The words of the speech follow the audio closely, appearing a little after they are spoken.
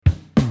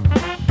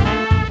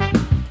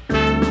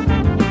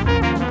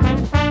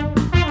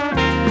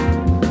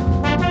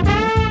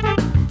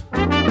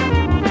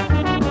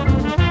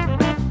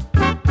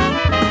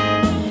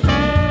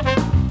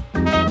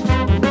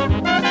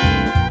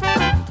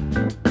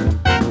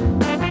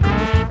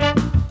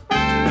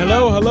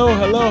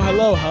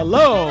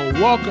Hello.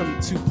 Welcome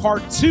to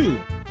part 2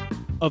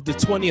 of the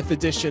 20th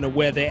edition of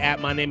Where They At.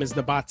 My name is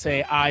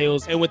Nabate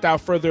Isles, and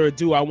without further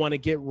ado, I want to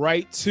get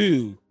right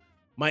to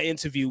my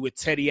interview with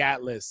Teddy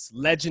Atlas,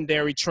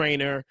 legendary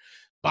trainer,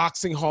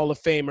 Boxing Hall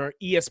of Famer,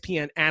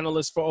 ESPN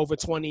analyst for over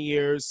 20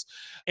 years,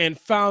 and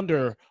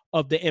founder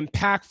of the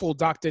impactful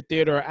Dr.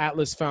 Theodore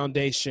Atlas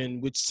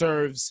Foundation, which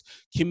serves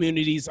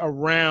communities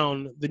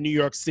around the New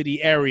York City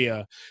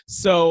area.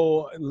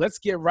 So let's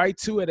get right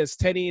to it. As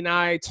Teddy and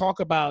I talk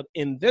about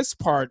in this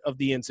part of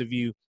the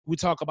interview, we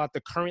talk about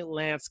the current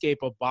landscape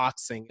of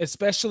boxing,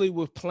 especially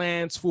with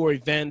plans for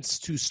events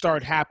to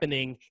start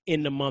happening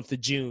in the month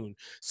of June.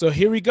 So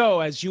here we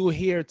go, as you will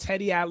hear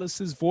Teddy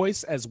Atlas's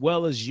voice as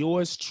well as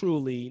yours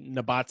truly,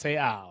 Nabate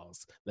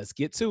Isles. Let's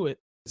get to it.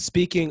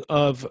 Speaking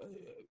of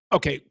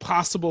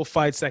possible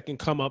fights that can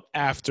come up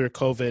after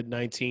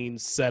COVID-19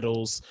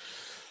 settles.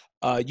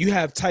 You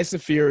have Tyson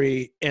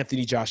Fury,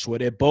 Anthony Joshua.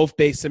 They're both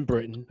based in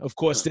Britain. Of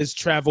course, there's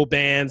travel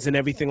bans and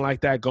everything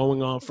like that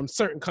going on from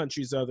certain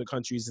countries to other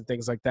countries and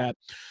things like that.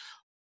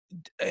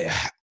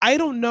 I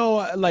don't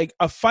know, like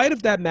a fight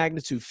of that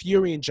magnitude,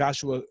 Fury and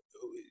Joshua,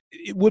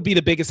 it would be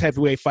the biggest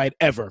heavyweight fight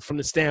ever from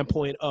the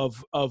standpoint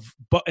of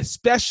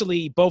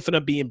especially both of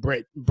them being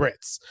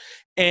Brits.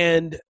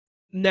 And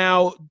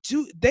now,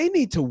 do they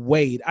need to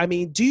wait? I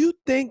mean, do you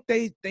think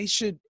they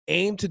should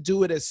aim to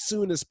do it as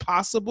soon as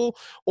possible,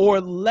 or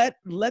let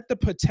the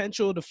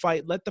potential to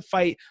fight, let the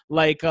fight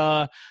like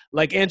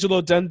Angelo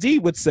Dundee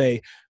would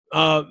say,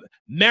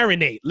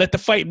 marinate, let the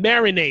fight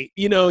marinate,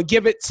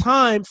 give it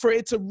time for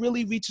it to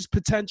really reach its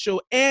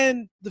potential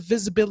and the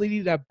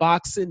visibility that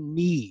boxing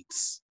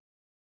needs?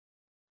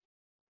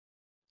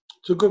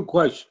 It's a good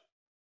question.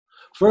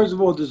 First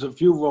of all, there's a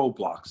few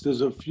roadblocks.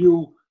 There's a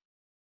few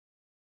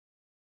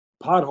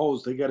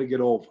potholes they got to get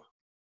over.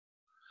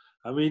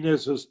 I mean,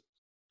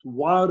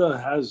 Wilder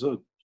has a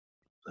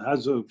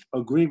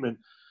agreement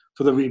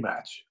for the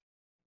rematch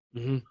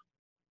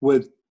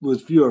with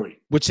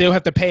Fury, which they'll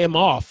have to pay him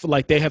off.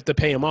 Like they have to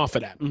pay him off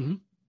for that.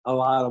 A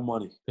lot of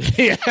money.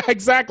 Yeah,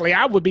 exactly.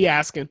 I would be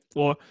asking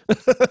for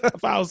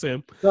if I was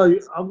him. So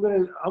I'm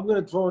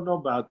gonna throw a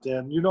number out there,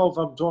 and if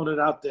I'm throwing it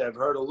out there, I've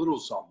heard a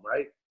little something,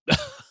 right?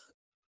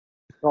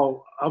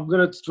 So I'm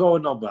gonna throw a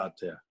number out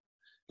there.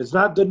 It's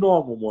not the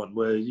normal one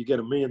where you get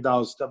 $1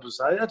 million step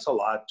aside. That's a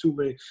lot. 2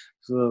 million,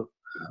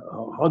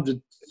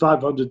 100,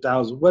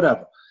 500,000,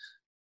 whatever.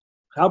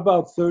 How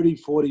about 30,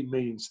 40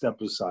 million step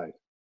aside?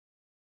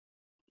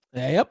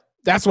 Yep.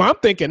 That's what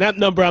I'm thinking. That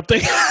number I'm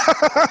thinking.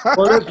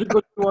 Well, that's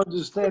because you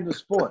understand the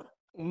sport.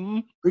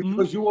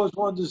 Because you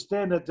also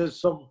understand that there's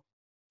some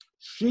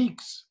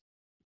sheiks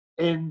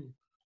in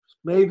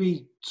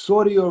maybe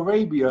Saudi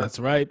Arabia. That's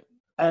right.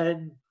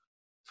 And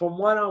from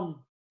what I'm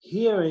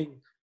hearing,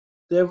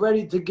 they're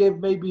ready to give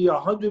maybe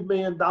 $100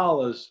 million.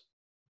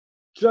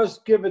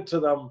 Just give it to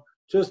them,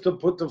 just to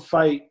put the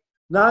fight,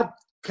 not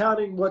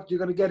counting what you're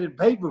going to get in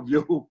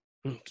pay-per-view,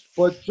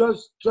 but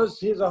just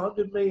here's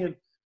 $100 million.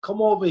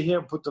 Come over here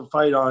and put the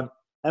fight on.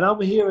 And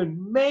I'm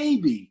hearing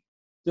maybe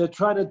they're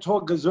trying to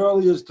talk as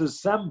early as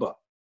December.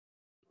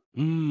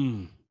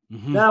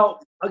 Now,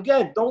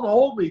 again, don't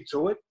hold me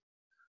to it,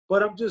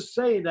 but I'm just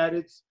saying that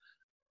it's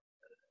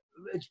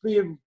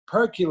being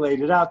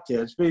percolated out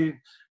there.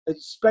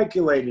 It's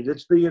speculated.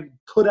 It's being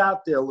put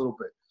out there a little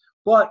bit,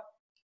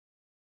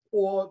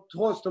 or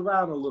tossed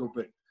around a little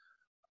bit.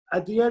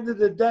 At the end of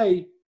the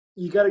day,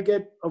 you got to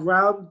get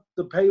around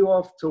the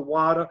payoff to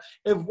Wilder.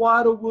 If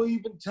Wilder will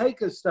even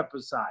take a step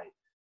aside,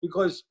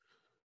 because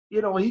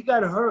he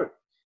got hurt.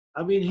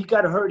 I mean, he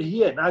got hurt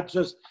here, not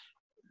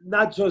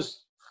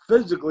just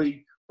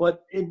physically,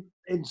 but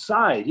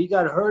inside. He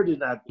got hurt in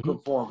that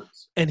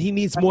performance, and he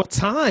needs more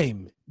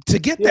time to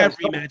get that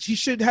rematch. He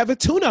should have a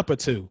tune-up or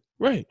two,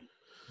 right?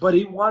 But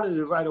he wanted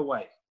it right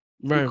away.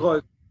 Right.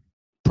 Because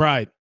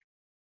pride.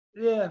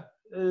 Yeah.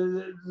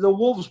 The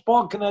wolves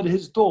barking at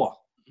his door.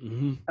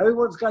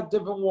 Everyone's got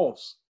different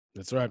wolves.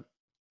 That's right.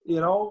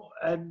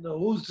 And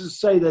who's to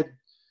say that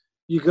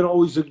you can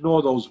always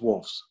ignore those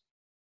wolves?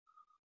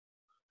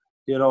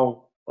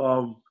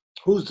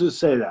 Who's to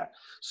say that?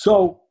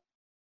 So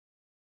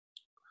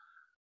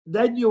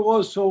then you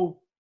also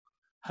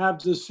have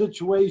the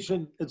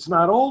situation, it's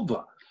not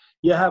over.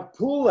 You have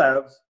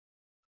Pulev,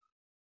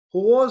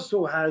 who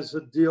also has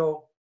a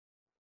deal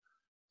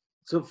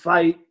to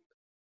fight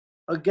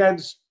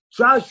against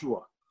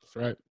Joshua. That's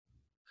right.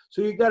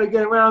 So you got to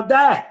get around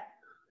that.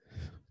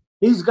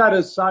 He's got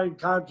a signed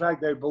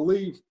contract, I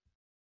believe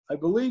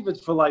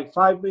it's for like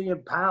 £5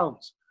 million.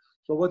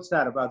 So what's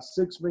that? About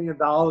 $6 million,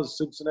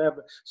 6.5,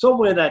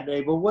 somewhere in that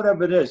neighborhood,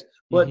 whatever it is.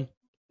 But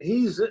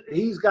he's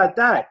got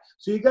that.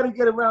 So you got to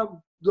get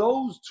around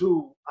those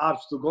two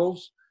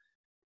obstacles,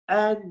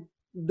 and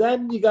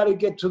then you got to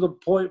get to the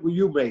point where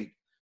you made.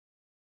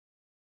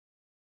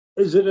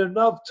 Is it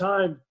enough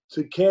time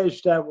to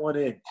cash that one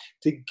in,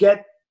 to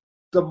get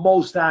the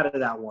most out of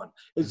that one?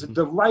 Is it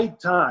the right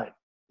time?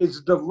 Is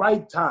it the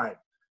right time?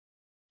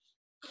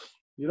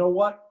 You know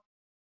what?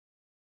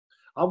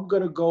 I'm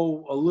going to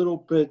go a little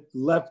bit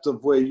left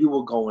of where you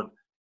were going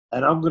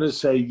And I'm going to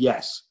say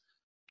yes,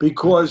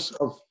 because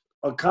of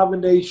a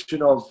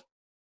combination of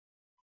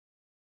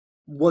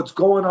what's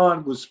going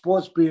on with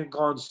sports being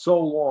gone so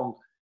long.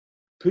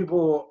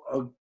 People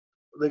are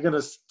they're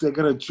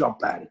gonna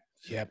jump at it.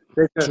 Yep,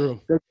 They're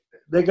true.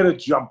 they're gonna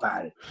jump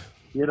at it.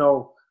 You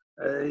know,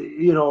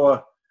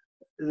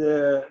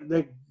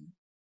 they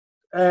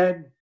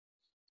and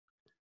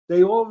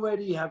they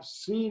already have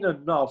seen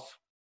enough.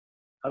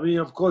 I mean,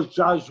 of course,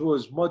 Joshua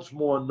is much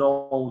more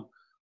known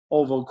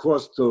over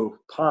across the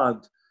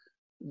pond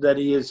than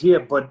he is here,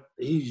 but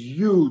he's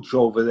huge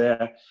over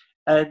there.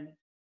 And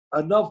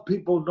enough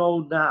people know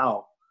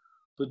now,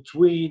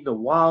 between the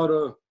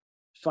Wilder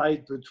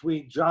fight,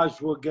 between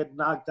Joshua getting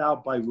knocked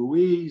out by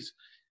Ruiz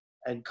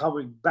and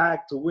coming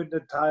back to win the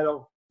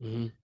title,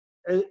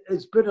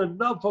 it's been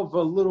enough of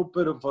a little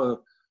bit of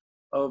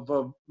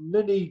a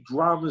mini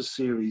drama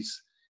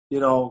series,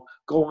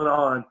 going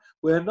on,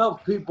 where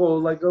enough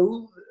people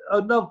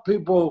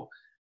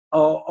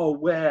are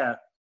aware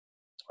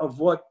of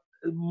what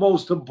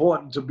most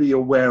important to be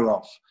aware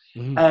of.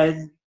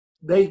 And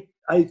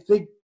I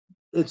think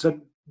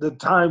the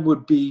time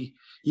would be,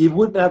 you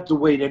wouldn't have to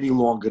wait any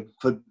longer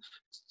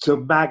to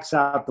max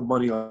out the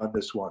money on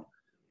this one.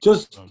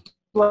 Just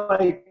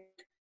like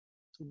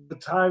the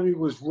timing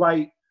was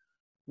right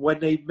when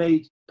they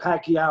made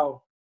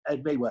Pacquiao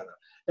and Mayweather.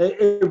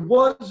 It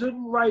wasn't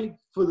right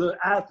for the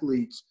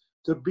athletes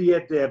to be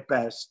at their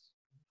best.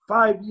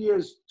 5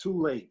 years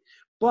too late.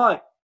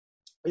 But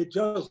it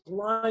just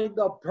lined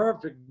up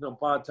perfect,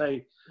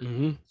 Nabate,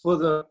 for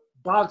the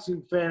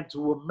boxing fan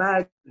to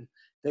imagine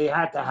they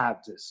had to have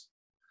this.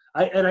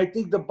 I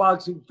think the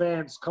boxing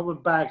fans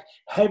coming back,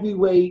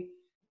 heavyweight,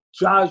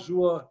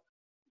 Joshua,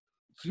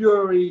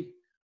 Fury,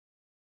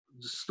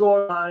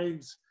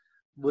 storylines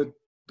with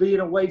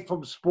being away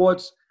from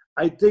sports,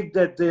 I think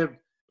that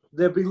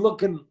they'll be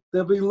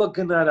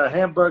looking at a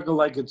hamburger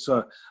like it's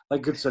a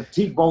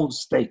T-bone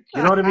steak.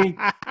 You know what I mean?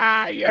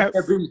 Yes.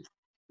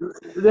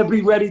 They'll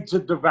be ready to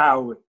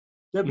devour it.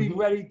 They'll be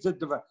ready to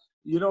devour.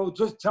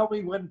 Just tell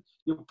me when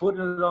you're putting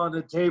it on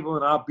the table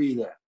and I'll be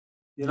there.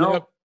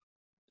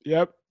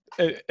 Yep.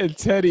 And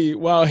Teddy,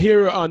 while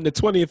here on the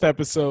 20th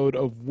episode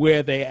of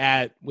Where They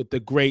At with the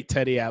great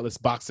Teddy Atlas,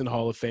 Boxing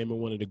Hall of Famer,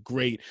 one of the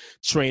great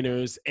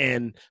trainers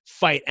and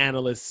fight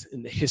analysts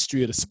in the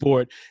history of the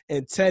sport.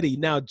 And Teddy,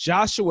 now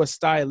Joshua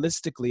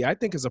stylistically, I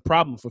think is a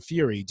problem for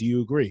Fury. Do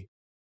you agree?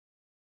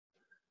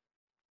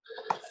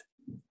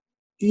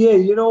 Yeah,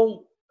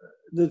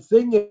 the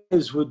thing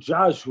is with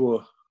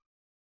Joshua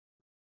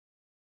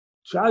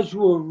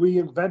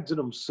reinvented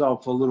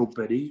himself a little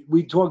bit.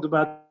 We talked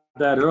about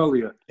that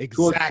earlier.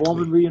 Exactly. George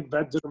Foreman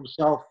reinvented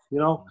himself,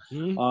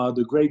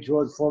 the great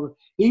George Foreman.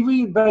 He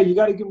reinvented, you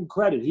got to give him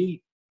credit.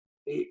 He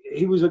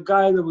was a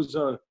guy that was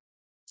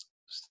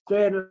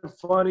standing in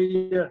front of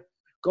you,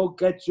 go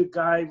get your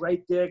guy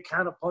right there,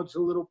 counter punch a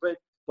little bit,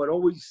 but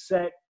always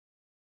set,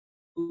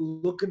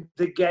 looking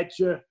to get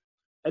you.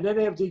 And then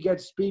after he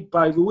gets beat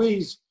by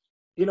Ruiz,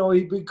 he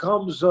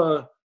becomes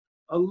a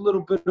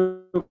little bit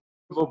of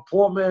a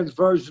poor man's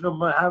version of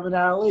Muhammad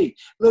Ali.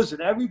 Listen,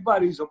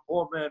 everybody's a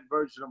poor man's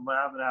version of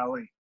Muhammad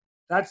Ali.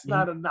 That's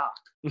not a knock.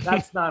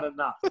 That's not a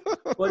knock.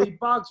 But he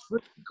boxed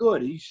pretty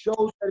good. He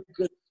showed that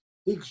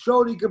he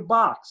could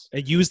box.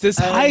 And used his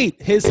height,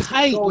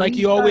 so like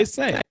you always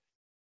say.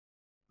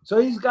 So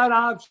he's got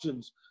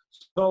options.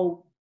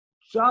 So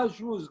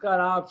Joshua's got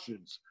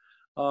options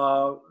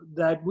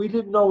that we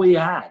didn't know he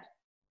had.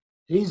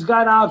 He's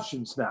got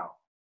options now.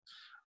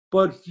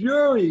 But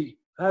Fury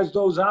has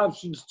those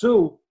options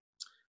too.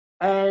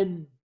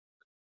 And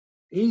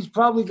he's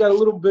probably got a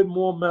little bit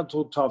more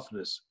mental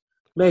toughness.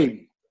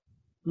 Maybe.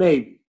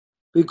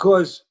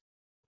 Because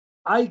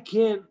I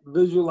can't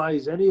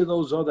visualize any of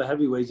those other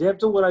heavyweights.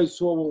 After what I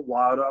saw with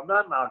Wilder, I'm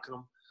not knocking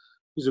him.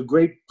 He's a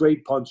great,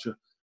 great puncher.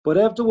 But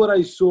after what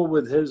I saw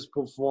with his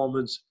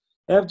performance,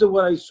 after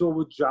what I saw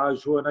with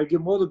Joshua, and I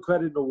give him all the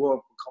credit in the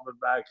world for coming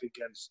back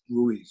against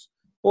Ruiz.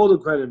 All the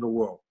credit in the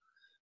world.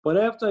 But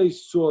after I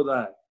saw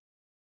that,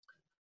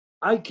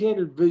 I can't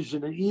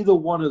envision either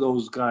one of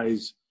those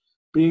guys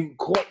being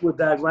caught with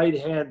that right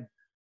hand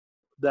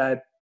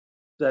that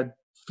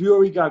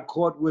Fury got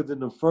caught with in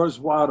the first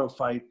Wilder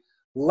fight,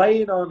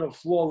 laying on the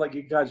floor like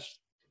he got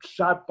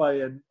shot by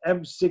an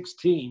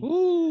M16.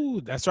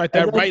 Ooh, that's right.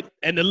 That right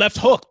and the left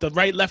hook, the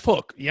right left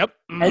hook. Yep.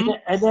 And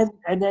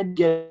then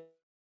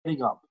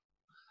getting up.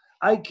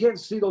 I can't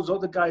see those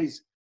other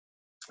guys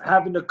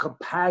having the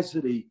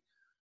capacity,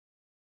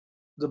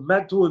 the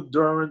mental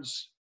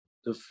endurance,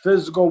 the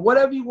physical,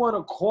 whatever you want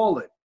to call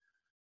it,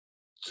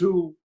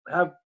 to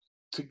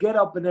get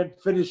up and then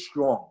finish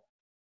strong.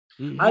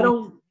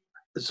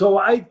 So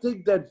I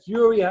think that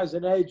Fury has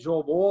an edge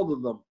over all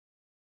of them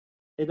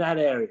in that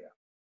area.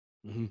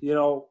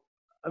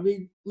 I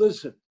mean,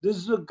 listen, this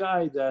is a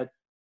guy that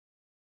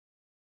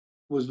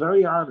was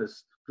very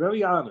honest,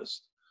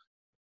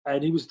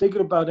 and he was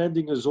thinking about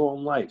ending his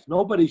own life.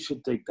 Nobody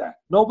should think that.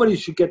 Nobody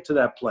should get to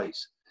that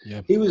place.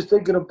 Yeah. He was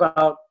thinking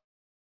about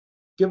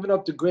giving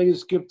up the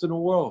greatest gift in the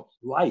world,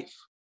 life.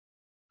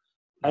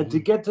 And to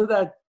get to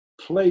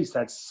place,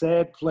 that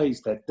sad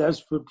place, that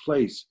desperate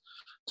place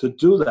to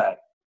do that.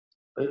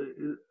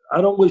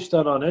 I don't wish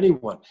that on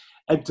anyone.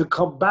 And to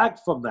come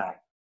back from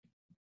that,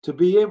 to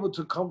be able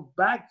to come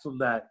back from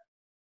that,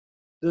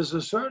 there's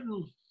a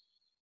certain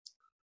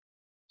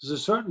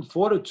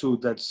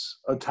fortitude that's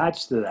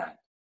attached to that.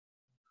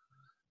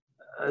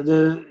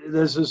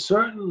 There's a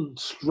certain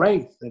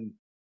strength and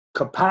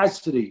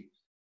capacity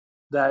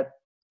that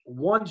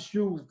once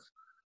you've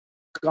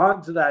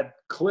gone to that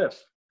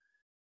cliff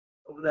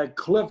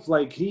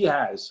like he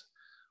has,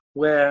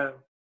 where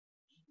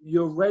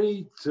you're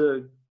ready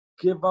to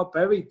give up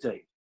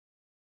everything,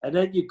 and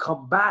then you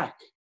come back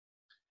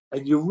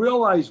and you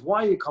realize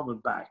why you're coming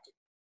back,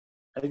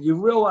 and you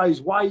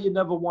realize why you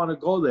never want to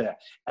go there,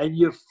 and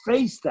you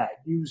face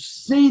that, you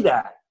see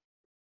that.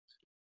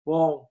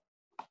 Well,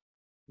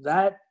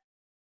 that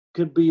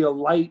could be a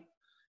light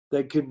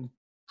that can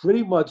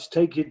pretty much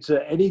take you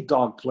to any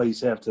dark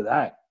place after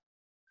that.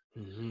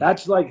 Mm-hmm.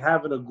 That's like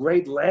having a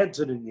great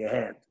lantern in your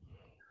hand.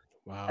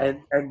 Wow.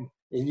 And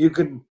you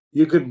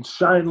can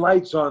shine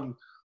lights on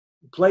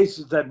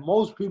places that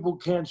most people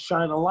can't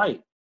shine a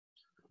light.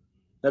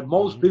 That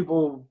most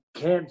people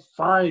can't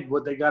find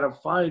what they got to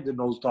find in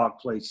those dark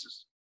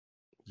places.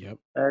 Yep.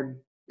 And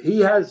he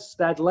has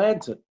that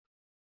lantern.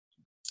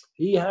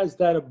 He has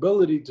that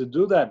ability to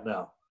do that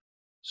now.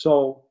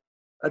 So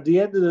at the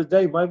end of the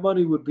day, my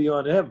money would be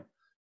on him.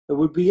 It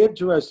would be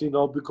interesting,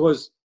 though,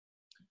 because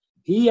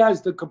he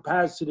has the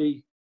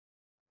capacity,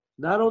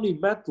 not only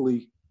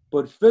mentally,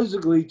 but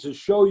physically, to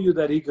show you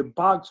that he can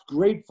box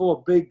great for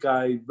a big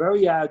guy,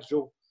 very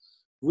agile,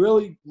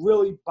 really,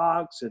 really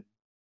box and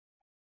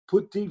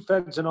put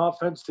defense and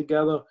offense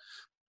together,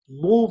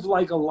 move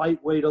like a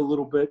lightweight a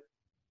little bit,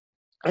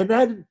 and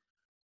then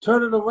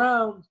turn it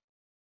around.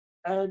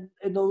 And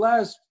in the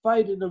last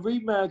fight, in the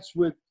rematch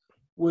with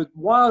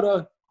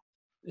Wilder,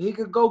 he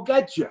could go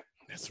get you.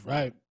 That's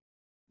right.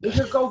 He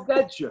could go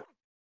get you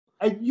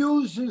and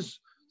use his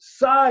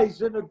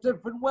size in a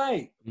different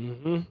way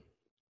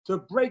to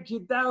break you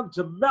down,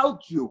 to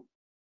melt you,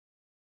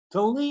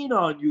 to lean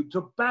on you,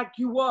 to back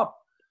you up,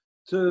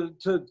 to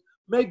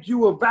make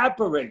you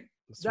evaporate.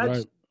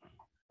 That's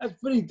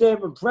pretty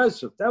damn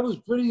impressive. That was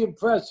pretty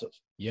impressive.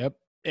 Yep.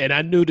 And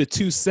I knew the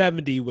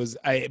 270 was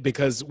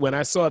because when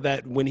I saw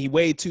that when he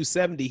weighed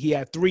 270, he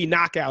had 3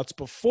 knockouts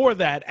before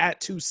that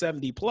at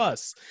 270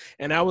 plus.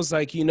 And I was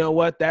like, you know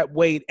what, that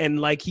weight,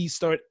 and like he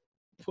started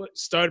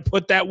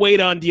put that weight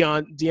on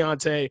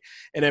Deontay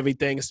and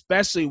everything,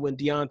 especially when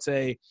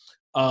Deontay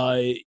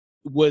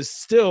was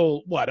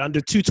still under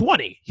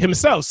 220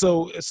 himself.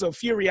 So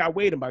Fury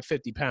outweighed him by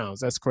 50 pounds.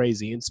 That's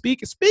crazy. And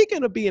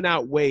speaking of being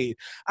outweighed,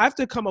 I have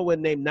to come up with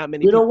a name. Not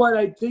many. You know what?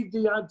 I think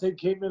Deontay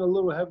came in a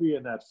little heavier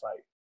in that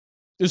fight.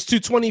 It was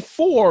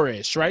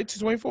 224-ish, right?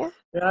 224?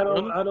 Yeah,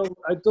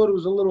 I thought it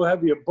was a little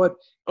heavier, but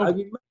I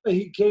remember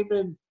he came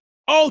in.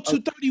 Oh,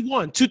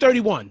 231.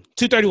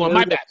 231.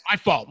 My bad.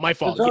 My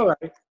fault. That's all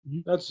right.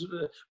 That's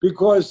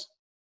because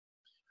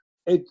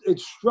it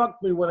struck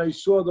me when I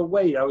saw the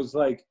weight. I was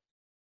like,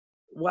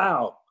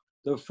 wow.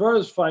 The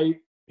first fight,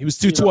 he was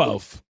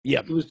 212.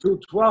 Yeah. He was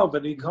 212,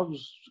 and he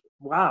comes,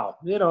 wow.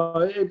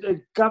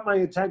 It got my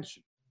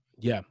attention.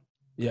 Yeah.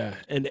 Yeah.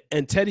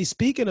 And Teddy,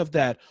 speaking of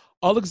that,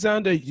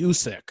 Alexander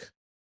Usyk,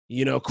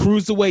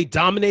 cruiserweight,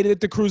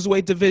 dominated the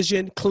cruiserweight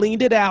division,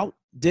 cleaned it out,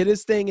 did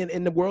his thing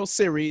in the World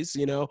Series,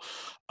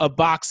 of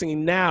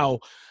boxing now.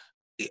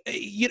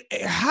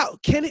 How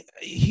can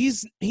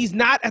he's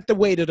not at the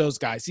weight of those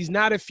guys. He's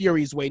not at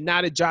Fury's weight,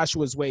 not at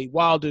Joshua's weight,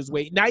 Wilder's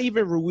weight, not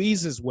even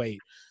Ruiz's weight.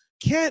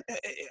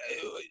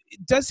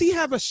 Does he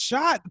have a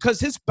shot? Because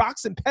his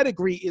boxing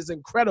pedigree is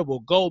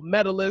incredible. Gold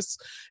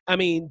medalist. I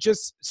mean,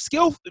 just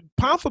skill,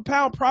 pound for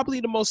pound, probably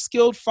the most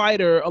skilled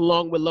fighter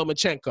along with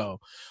Lomachenko.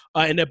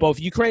 And they're both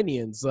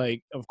Ukrainians,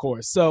 of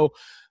course. So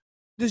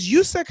does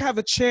Usyk have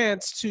a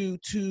chance to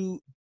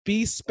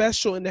be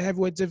special in the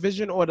heavyweight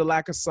division, or the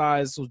lack of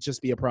size will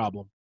just be a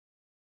problem?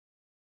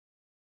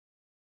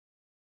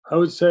 I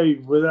would say,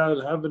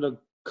 without having to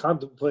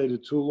contemplate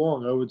it too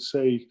long, I would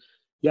say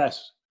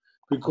yes.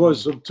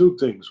 Because of two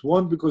things.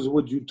 One, because of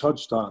what you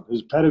touched on,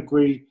 his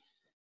pedigree,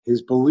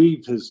 his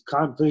belief, his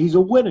confidence. He's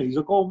a winner. He's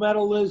a gold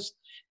medalist.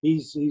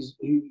 He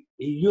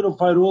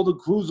unified all the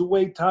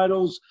cruiserweight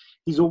titles.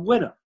 He's a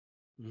winner.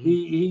 Mm-hmm.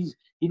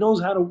 He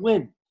knows how to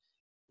win.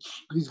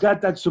 He's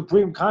got that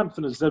supreme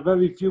confidence that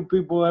very few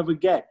people ever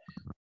get,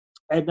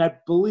 and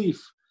that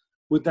belief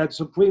with that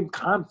supreme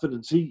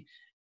confidence.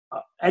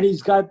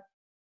 He's got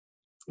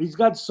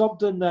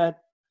something that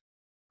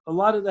a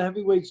lot of the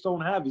heavyweights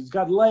don't have. He's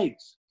got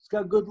legs.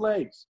 Got good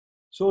legs,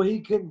 so he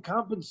can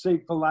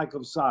compensate for lack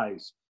of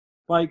size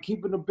by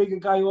keeping the bigger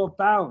guy off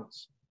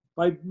balance,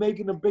 by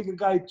making the bigger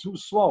guy too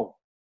slow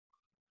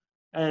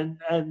and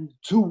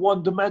too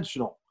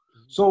one-dimensional.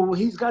 So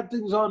he's got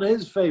things on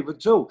his favor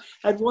too.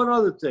 And one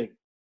other thing,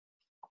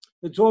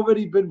 it's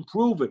already been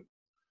proven,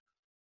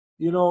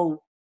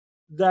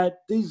 that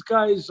these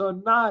guys are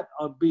not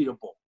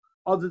unbeatable,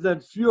 other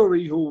than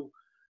Fury, who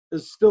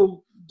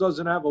still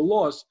doesn't have a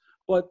loss.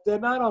 But they're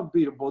not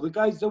unbeatable. The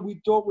guys that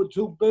we thought were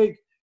too big,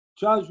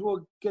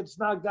 Joshua gets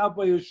knocked out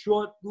by a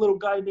short little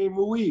guy named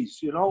Ruiz,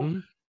 you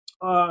know.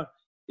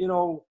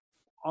 Mm-hmm.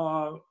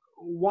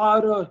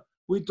 Wilder,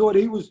 we thought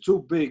he was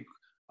too big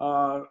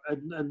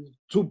and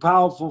too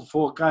powerful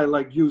for a guy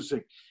like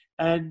Usyk.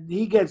 And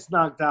he gets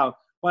knocked out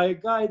by a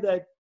guy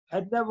that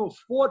had never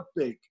fought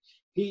big.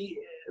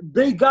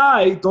 Big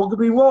guy, don't get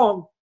me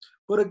wrong,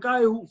 but a guy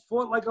who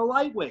fought like a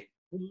lightweight,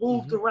 who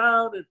moved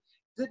around and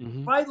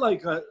didn't fight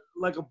like a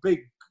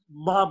big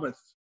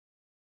mammoth.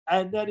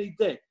 And then he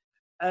did.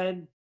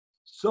 And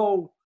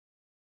so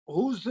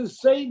who's to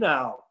say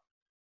now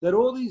that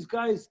all these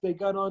guys, they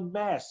got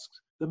unmasked?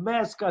 The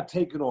mask got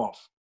taken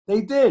off.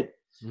 They did.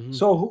 Mm-hmm.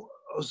 So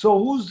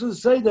who's to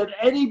say that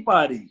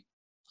anybody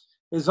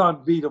is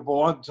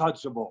unbeatable,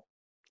 untouchable?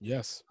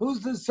 Yes.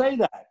 Who's to say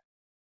that?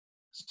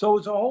 So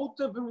it's a whole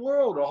different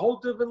world, a whole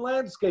different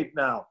landscape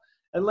now.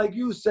 And like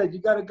you said, you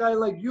got a guy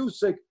like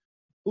Usyk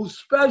who's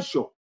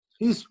special.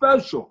 He's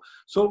special.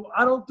 So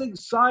I don't think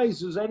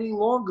size is any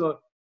longer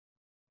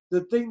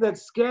the thing that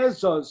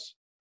scares us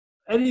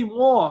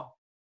anymore,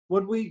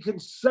 when we can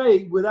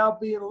say,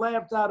 without being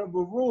laughed out of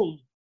a room,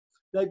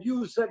 that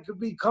Usyk could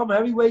become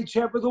heavyweight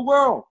champ of the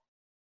world.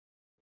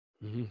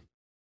 Mm-hmm.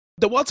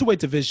 The welterweight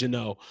division,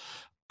 though,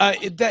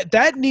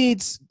 that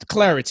needs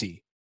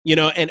clarity, you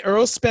know. And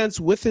Errol Spence,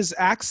 with his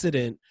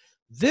accident,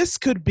 this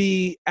could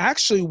be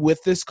actually,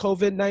 with this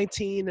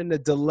COVID-19 and the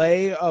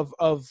delay of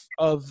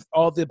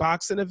all the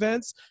boxing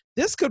events,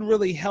 this could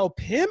really help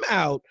him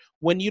out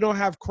when you don't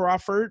have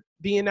Crawford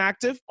being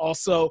active.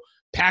 Also,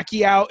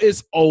 Pacquiao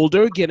is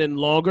older, getting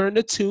longer in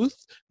the tooth,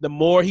 the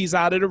more he's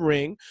out of the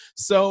ring.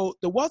 So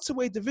the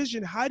welterweight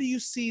division, how do you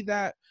see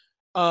that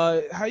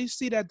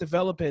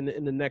developing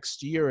in the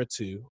next year or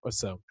two or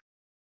so?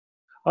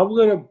 I'm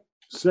going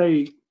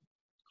to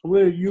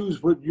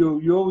use what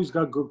you always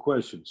got good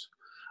questions.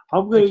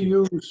 I'm going to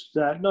use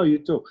that. No, you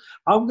do.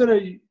 I'm going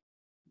to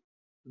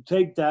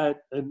take that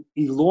and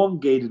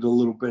elongate it a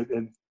little bit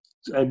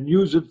and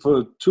use it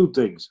for two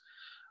things.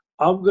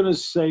 I'm going to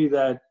say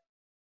that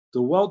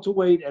the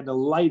welterweight and the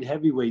light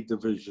heavyweight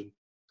division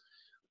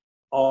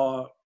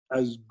are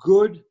as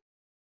good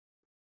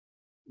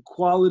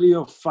quality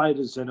of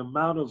fighters and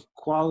amount of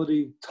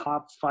quality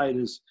top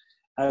fighters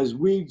as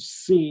we've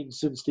seen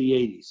since the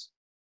 80s.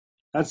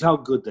 That's how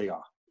good they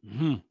are.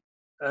 Mm-hmm.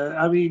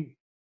 I mean,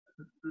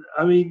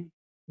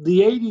 the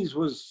 80s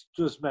was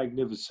just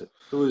magnificent.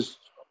 It was,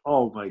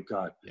 oh my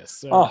God. Yes,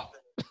 sir.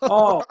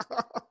 Oh.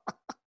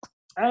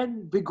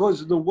 And because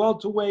of the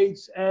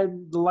welterweights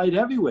and the light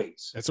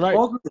heavyweights. That's right.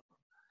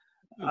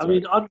 I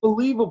mean,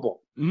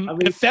 unbelievable. Mm-hmm. I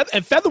mean,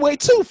 and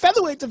featherweight too.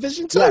 Featherweight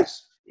division too.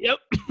 Yes. Yep.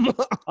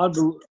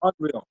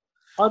 Unreal.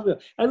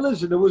 And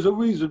listen, there was a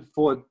reason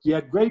for it. You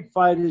had great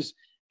fighters,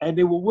 and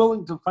they were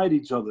willing to fight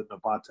each other,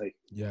 Nabate.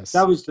 Yes.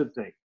 That was the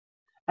thing.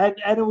 And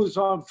it was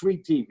on free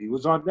TV. It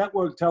was on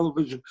network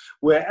television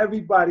where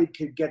everybody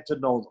could get to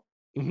know them.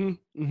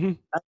 Mm-hmm. Mm-hmm.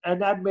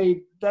 And that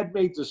made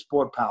the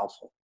sport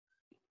powerful.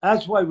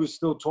 That's why we're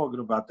still talking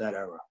about that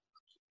era.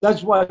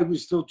 That's why we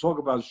still talk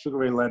about Sugar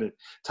Ray Leonard,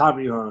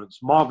 Tommy Hearns,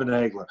 Marvin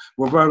Hagler,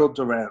 Roberto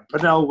Duran,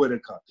 Pernell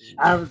Whitaker,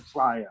 Aaron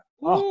Pryor,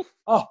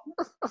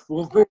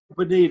 Wilfredo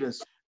Benitez.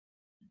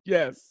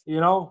 Yes. You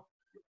know?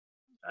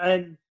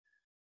 And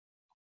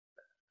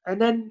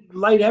then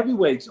light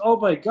heavyweights. Oh,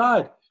 my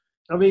God.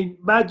 I mean,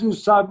 Matthew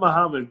Saad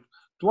Muhammad,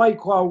 Dwight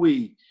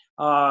Quarwie.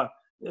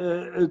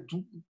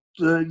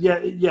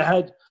 You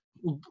had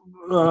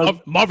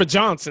Marvin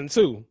Johnson,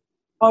 too.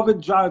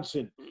 Marvin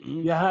Johnson.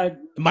 You had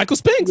Michael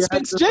Spinks.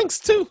 Spinks Jenks,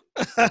 too.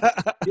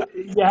 But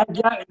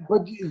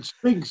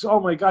Spinks, oh,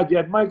 my God. You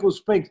had Michael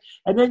Spinks.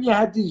 And then you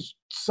had these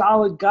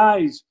solid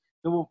guys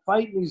that were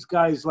fighting these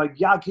guys like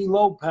Yaki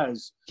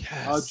Lopez,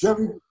 yes.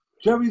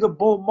 Jerry the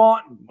Bull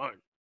Martin.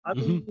 I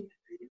Mm-hmm. mean,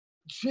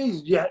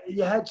 geez,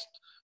 you had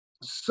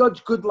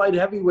such good light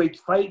heavyweights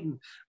fighting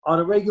on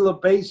a regular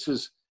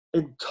basis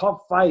in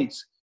tough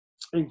fights,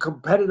 in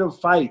competitive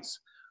fights.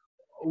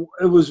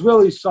 It was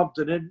really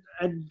something.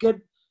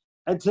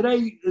 And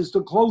today is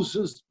the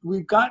closest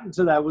we've gotten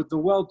to that with the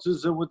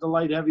welters and with the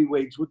light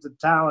heavyweights, with the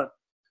talent.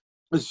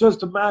 It's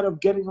just a matter of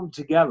getting them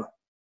together.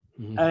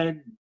 Mm-hmm.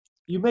 And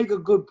you make a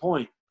good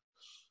point.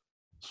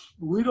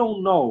 We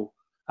don't know.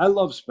 I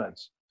love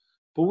Spence,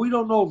 but we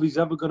don't know if he's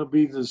ever going to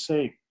be the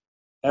same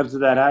after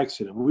that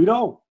accident. We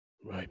don't.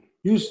 Right.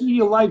 You see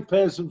your life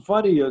pass in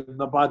front of you,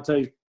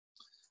 Nabate.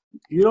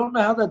 You don't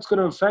know how that's going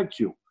to affect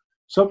you.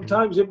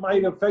 Sometimes it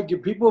might affect you.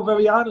 People are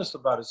very honest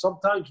about it.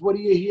 Sometimes, what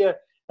do you hear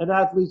an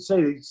athlete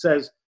say? He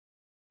says,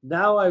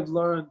 now I've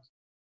learned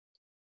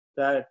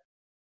that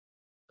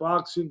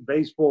boxing,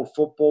 baseball,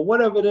 football,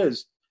 whatever it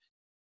is,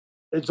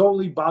 it's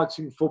only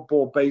boxing,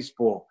 football,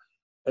 baseball.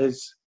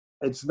 It's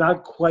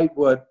not quite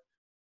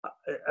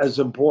as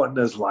important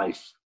as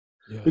life.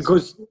 Yes.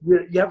 Because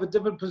you have a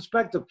different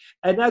perspective.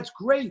 And that's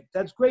great.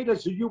 That's great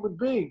as a human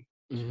being.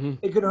 Mm-hmm.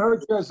 It can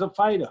hurt you as a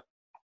fighter.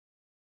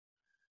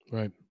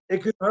 Right.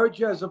 It can hurt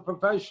you as a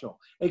professional.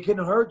 It can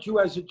hurt you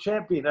as a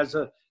champion, as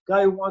a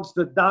guy who wants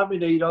to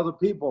dominate other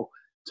people,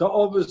 to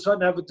all of a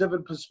sudden have a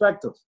different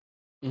perspective.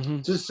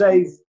 Mm-hmm. To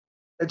say,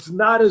 It's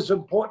not as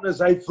important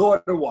as I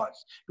thought it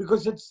was,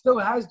 because it still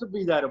has to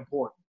be that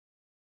important.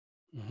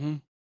 Mm-hmm.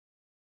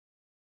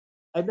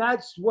 And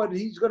that's what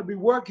he's going to be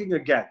working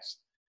against.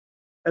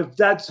 If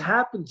that's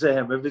happened to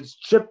him, if it's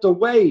chipped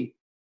away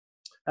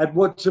at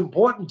what's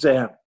important to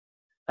him.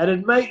 And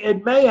it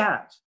may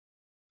have,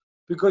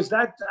 because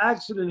that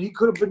accident, he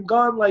could have been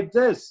gone like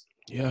this.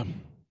 Yeah.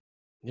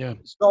 Yeah.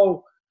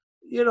 So,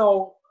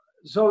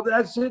 so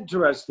that's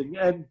interesting.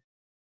 And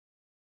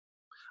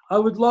I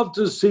would love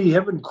to see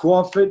him and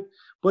Crawford.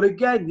 But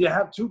again, you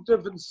have two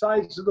different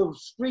sides of the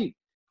street.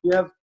 You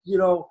have,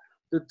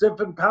 the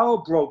different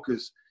power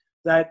brokers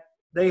that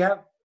they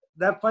have.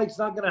 That fight's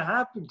not going to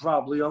happen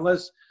probably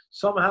unless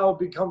somehow it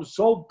becomes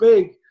so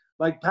big,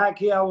 like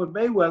Pacquiao and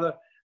Mayweather,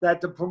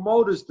 that the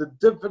promoters, the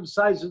different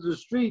sides of the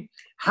street,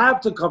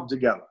 have to come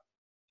together.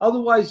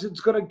 Otherwise, it's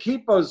going to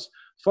keep us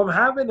from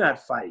having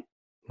that fight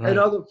and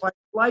other fights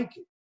like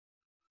it.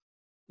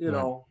 You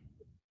know.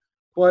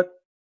 But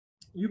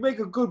you make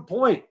a good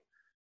point.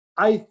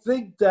 I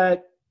think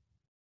that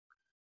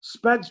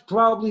Spence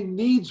probably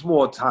needs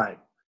more time.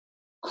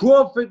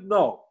 Crawford,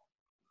 no.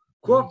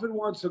 Crawford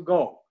wants to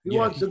go. He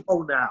wants to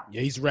go now.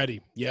 Yeah, he's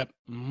ready. Yep.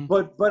 Mm-hmm.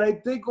 But I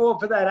think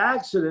off of that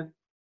accident,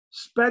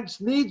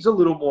 Spence needs a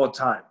little more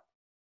time.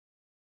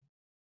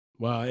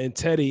 Wow. And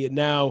Teddy,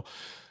 now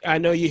I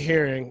know you're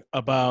hearing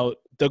about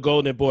the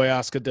Golden Boy,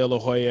 Oscar De La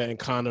Hoya, and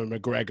Conor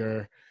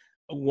McGregor.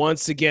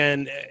 Once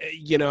again,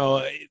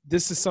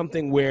 this is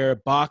something where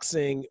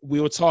boxing, we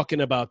were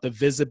talking about the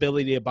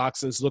visibility of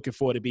boxing is looking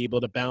for to be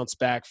able to bounce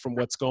back from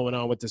what's going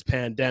on with this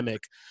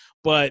pandemic.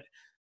 But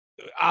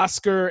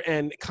Oscar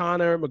and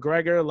Conor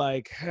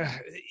McGregor,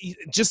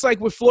 just like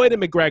with Floyd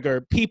and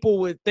McGregor, people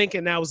were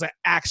thinking that was an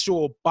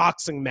actual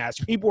boxing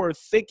match. People were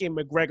thinking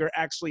McGregor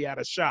actually had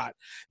a shot.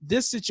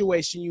 This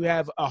situation, you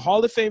have a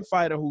Hall of Fame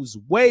fighter who's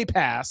way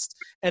past,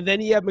 and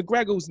then you have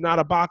McGregor who's not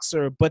a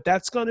boxer, but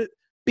that's going to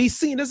be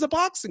seen as a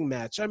boxing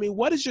match. I mean,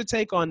 what is your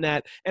take on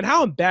that? And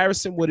how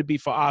embarrassing would it be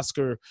for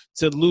Oscar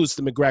to lose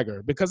to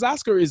McGregor? Because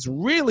Oscar is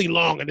really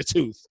long in the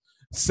tooth,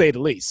 to say the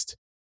least.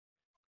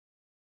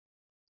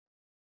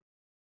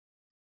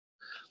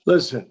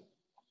 Listen,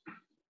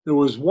 there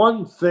was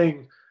one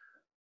thing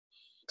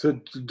to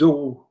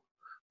do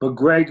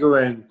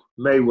McGregor and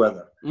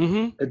Mayweather.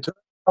 Mm-hmm. It turned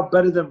out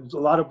better than a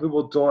lot of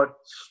people thought,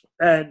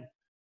 and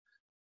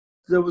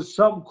there was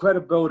some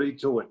credibility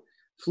to it.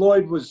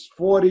 Floyd was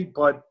 40,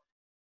 but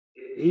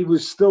he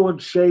was still in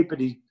shape,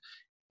 and he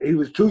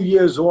was 2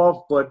 years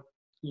off, but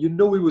you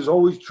knew he was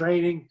always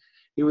training.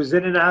 He was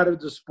in and out of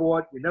the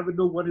sport. You never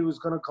knew when he was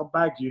going to come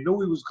back. You knew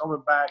he was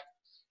coming back.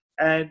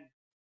 And,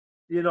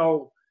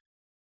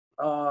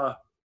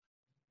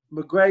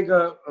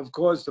 McGregor, of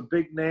course, the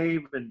big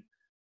name, and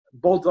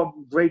both of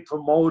them great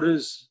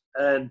promoters,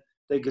 and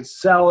they could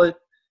sell it.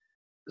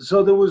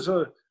 So there was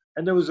a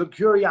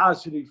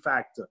curiosity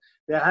factor.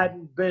 There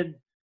hadn't been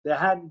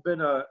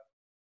a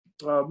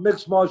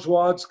mixed martial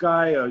arts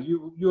guy, a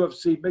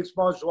UFC mixed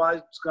martial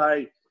arts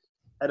guy,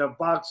 and a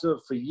boxer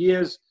for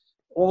years,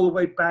 all the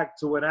way back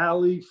to when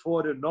Ali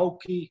fought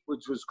Inoki,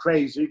 which was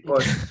crazy,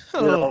 but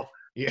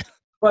yeah.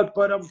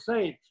 But I'm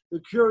saying the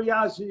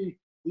curiosity,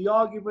 the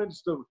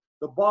arguments, the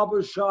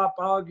barbershop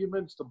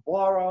arguments, the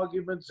bar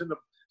arguments, and the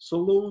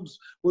saloons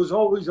was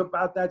always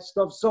about that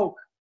stuff. So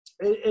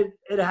it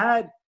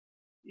had,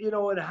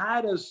 it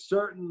had a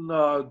certain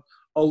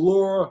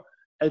allure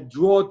and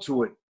draw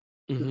to it.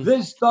 Mm-hmm.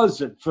 This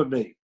doesn't for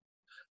me.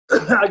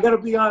 I got to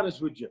be honest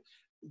with you.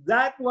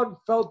 That one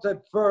felt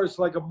at first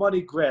like a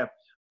money grab,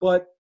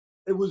 but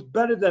it was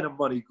better than a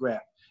money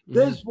grab. Mm-hmm.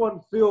 This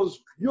one feels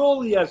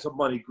purely as a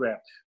money grab,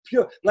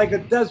 like a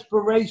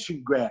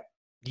desperation grab.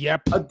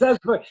 Yep. That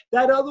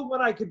other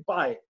one, I could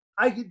buy it.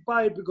 I could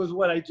buy it because of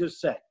what I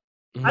just said.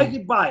 Mm-hmm. I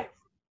could buy it.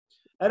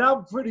 And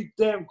I'm pretty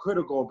damn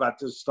critical about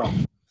this stuff.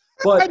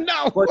 But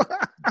no,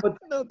 but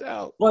no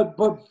doubt.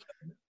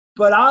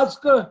 But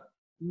Oscar,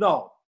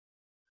 no,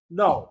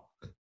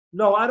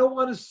 I don't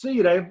want to see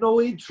it. I have no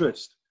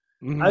interest.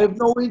 Mm-hmm. I have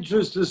no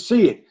interest to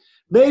see it.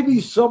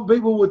 Maybe some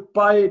people would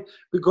buy it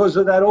because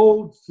of that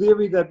old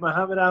theory that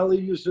Muhammad Ali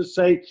used to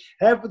say,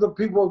 half of the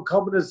people are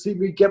coming to see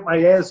me get my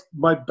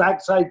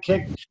backside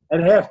kicked,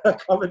 and half are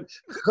coming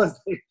because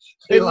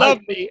they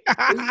love me.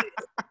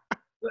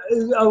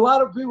 A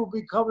lot of people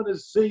be coming to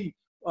see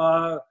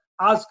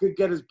Oscar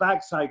get his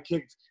backside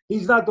kicked.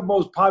 He's not the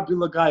most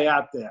popular guy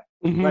out there,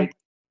 mm-hmm. right?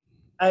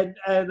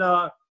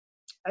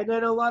 And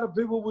then a lot of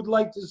people would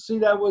like to see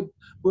that with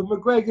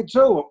McGregor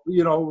too,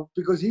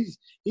 because he's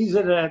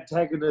an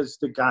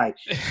antagonistic guy.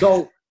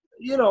 So,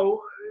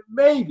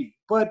 maybe.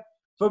 But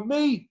for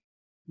me,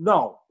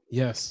 no.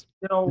 Yes.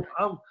 That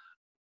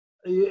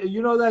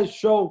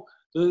show,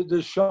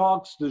 the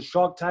Sharks, the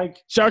Shark Tank?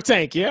 Shark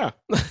Tank, yeah.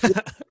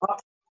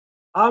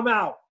 I'm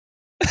out.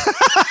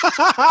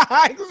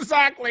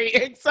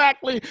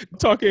 Exactly.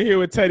 Talking here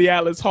with Teddy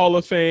Atlas, Hall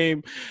of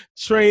Fame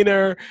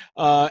trainer,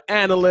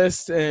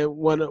 analyst, and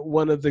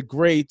one of the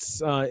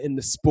greats in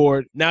the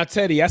sport. Now,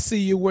 Teddy, I see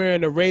you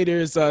wearing a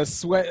Raiders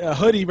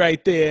hoodie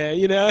right there.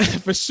 You know,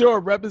 for sure,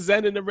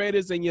 representing the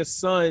Raiders, and your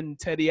son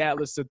Teddy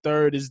Atlas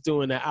III is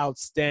doing an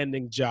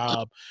outstanding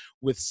job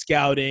with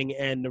scouting,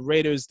 and the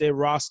Raiders, their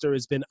roster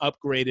has been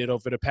upgraded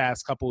over the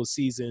past couple of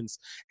seasons.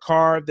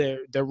 Carr, they're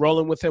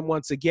rolling with him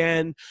once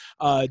again.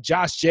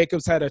 Josh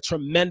Jacobs had a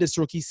tremendous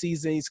rookie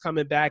season. He's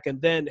coming back.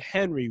 And then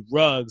Henry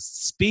Ruggs,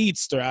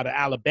 speedster out of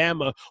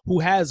Alabama, who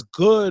has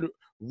good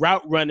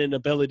route running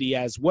ability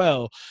as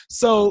well.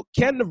 So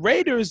can the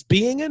Raiders,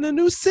 being in a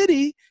new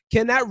city,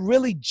 can that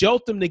really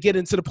jolt them to get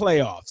into the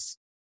playoffs?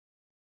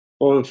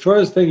 Well, the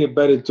first thing you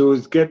better do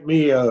is get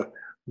me a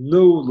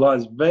new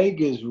Las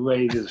Vegas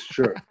Raiders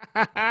shirt.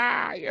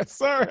 Yes,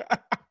 sir.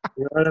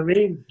 You know what I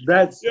mean?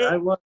 I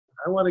want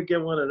to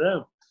get one of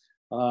them.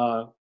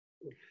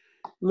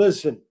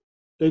 Listen,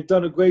 they've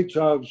done a great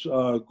job.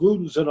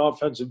 Gruden's an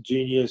offensive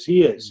genius.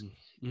 He is.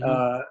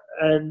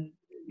 Mm-hmm. And,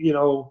 you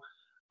know,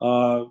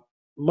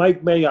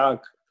 Mike Mayock,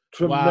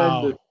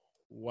 tremendous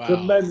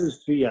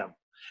GM,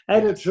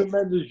 and a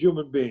tremendous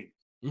human being.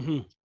 Mm-hmm.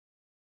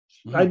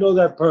 Mm-hmm. I know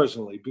that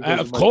personally. Because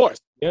of course.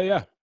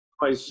 Yeah.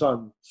 My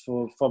son,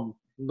 from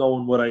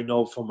knowing what I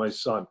know from my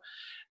son.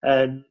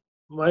 And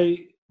my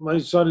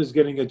son is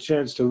getting a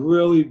chance to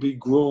really be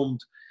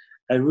groomed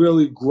and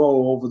really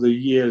grow over the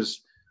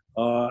years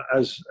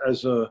as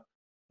a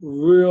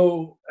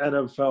real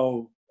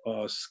NFL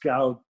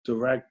scout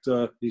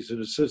director. He's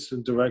an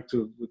assistant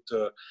director with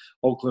the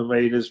Oakland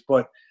Raiders,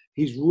 but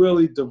he's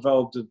really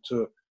developed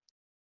into.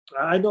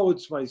 I know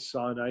it's my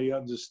son. I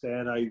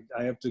understand. I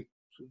have to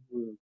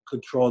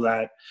control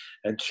that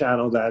and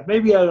channel that.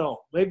 Maybe I don't.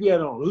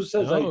 Who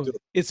says I do?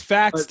 It's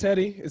facts,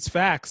 Teddy. It's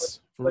facts.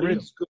 But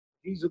he's good.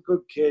 He's a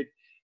good kid.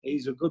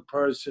 He's a good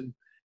person,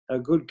 a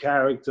good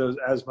character.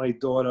 As my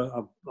daughter,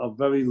 I'm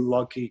very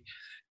lucky,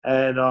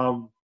 and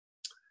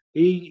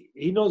he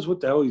knows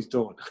what the hell he's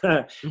doing,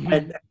 mm-hmm.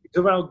 and he's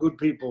around good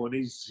people, and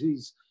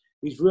he's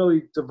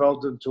really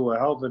developed into a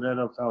hell of an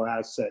NFL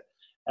asset,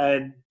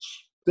 and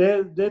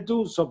they're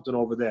doing something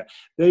over there.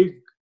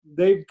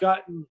 They've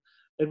gotten,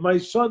 in my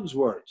son's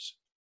words,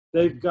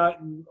 they've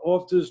gotten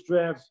off this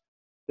draft.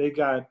 They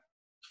got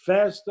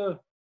faster,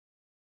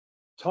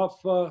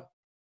 tougher,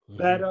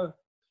 better,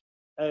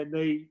 and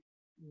they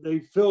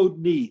filled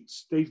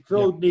needs. They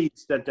filled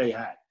needs that they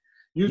had.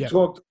 You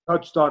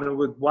touched on it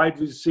with wide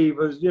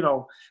receivers, you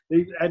know,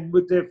 and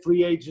with their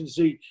free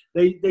agency,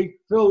 they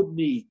filled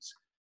needs.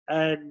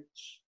 And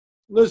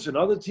listen,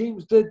 other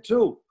teams did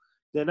too.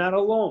 They're not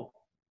alone,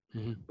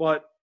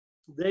 but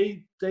they're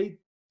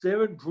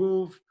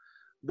improved.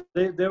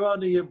 They're on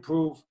the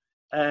improve,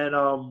 and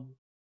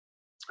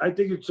I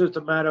think it's just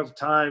a matter of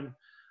time.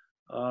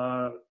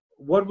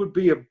 What would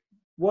be a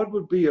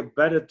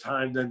better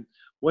time than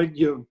when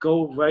you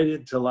go right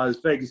into Las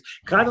Vegas?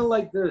 Kind of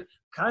like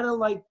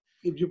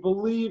if you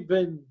believe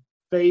in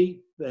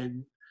fate,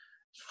 and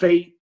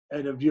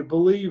if you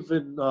believe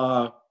in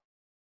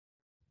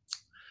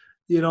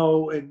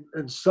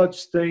in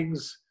such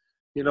things,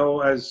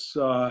 as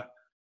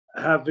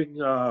having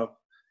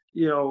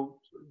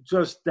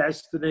just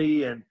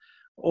destiny and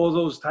all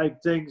those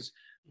type things.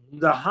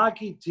 The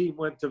hockey team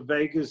went to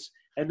Vegas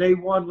and they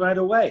won right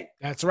away.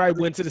 That's right.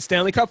 Went to the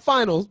Stanley Cup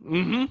Finals.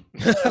 Mm-hmm.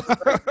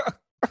 It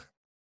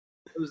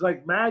was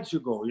like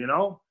magical,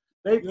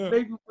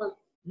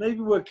 Maybe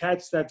we'll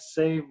catch that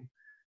same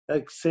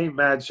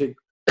magic,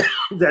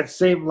 that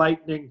same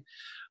lightning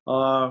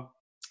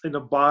in a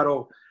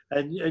bottle.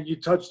 And you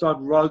touched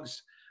on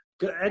Ruggs.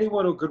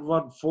 Anyone who could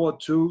run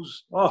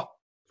 4.2s.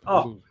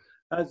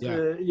 I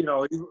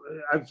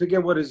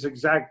forget what his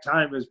exact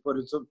time is, but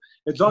it's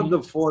under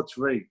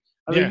 4.3.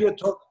 I mean,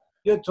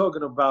 you're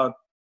talking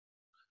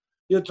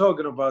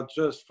about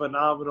just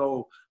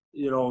phenomenal,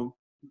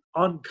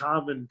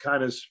 uncommon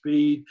kind of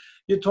speed.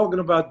 You're talking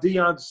about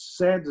Deion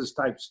Sanders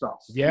type stuff.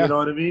 Yeah. You know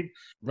what I mean?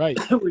 Right.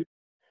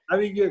 I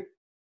mean,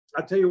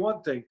 I'll tell you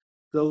one thing.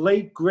 The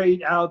late,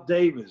 great Al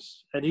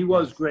Davis, and he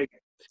was great.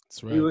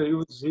 That's right. He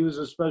was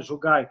a special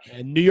guy.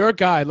 And New York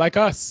guy, like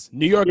us.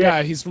 New York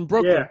guy. He's from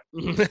Brooklyn.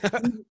 Yeah.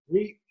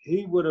 he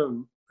would have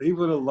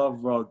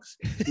loved Ruggs,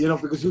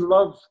 because he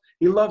loved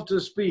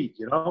the speed,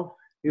 He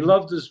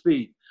loved the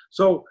speed.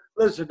 So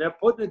listen, they're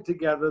putting it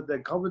together. They're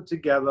coming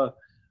together.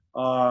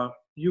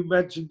 You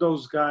mentioned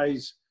those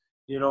guys.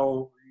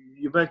 You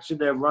mentioned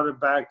their running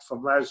back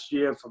from last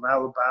year from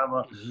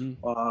Alabama.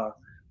 Mm-hmm.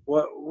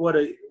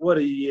 What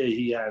a year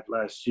he had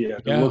last year,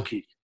 the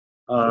rookie.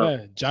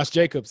 Josh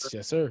Jacobs,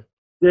 yes sir.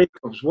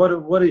 Jacobs,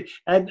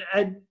 and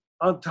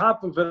on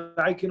top of it,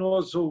 I can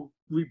also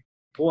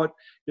report.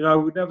 I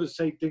would never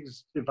say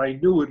things if I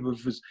knew it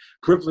was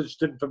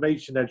privileged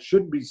information that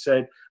shouldn't be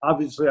said.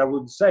 Obviously, I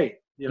wouldn't say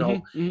it.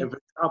 If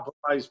it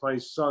compromised my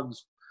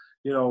son's,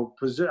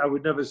 I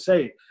would never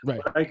say it.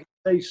 Right. But I can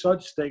say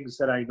such things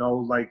that I know,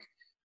 like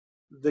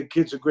the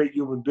kid's a great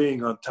human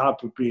being on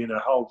top of being a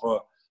hell of a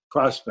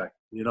prospect.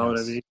 You know what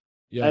I mean?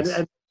 Yes.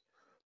 And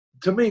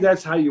to me,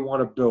 that's how you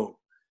want to build.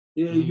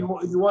 You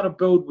want to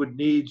build with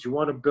needs. You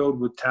want to build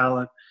with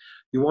talent.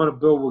 You want to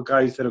build with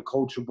guys that are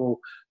coachable.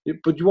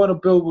 But you want to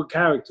build with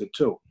character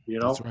too. You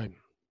know. That's right.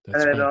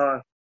 That's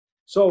right.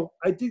 So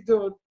I think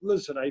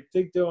I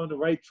think they're on the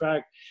right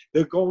track.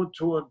 They're going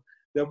to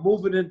they're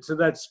moving into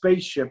that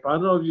spaceship. I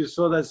don't know if you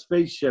saw that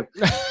spaceship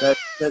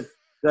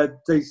that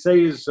they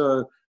say is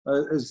a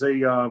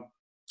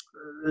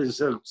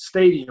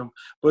stadium,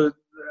 but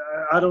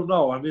I don't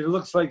know. I mean, it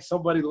looks like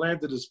somebody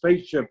landed a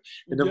spaceship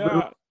in the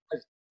middle.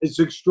 It's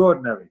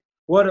extraordinary.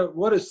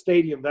 What a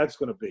stadium that's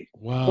going to be.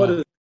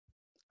 Wow.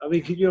 I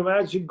mean, can you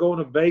imagine going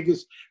to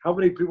Vegas? How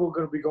many people are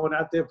going to be going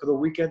out there for the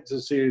weekend to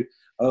see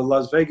a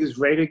Las Vegas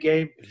Raider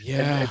game?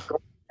 Yeah.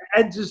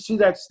 And to see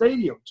that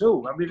stadium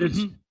too. I mean,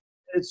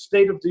 it's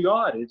state of the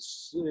art.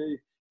 It's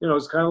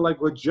it's kind of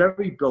like what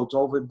Jerry built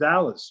over in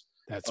Dallas.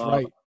 That's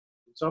right.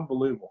 It's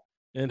unbelievable.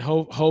 And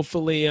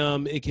hopefully,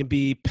 it can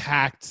be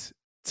packed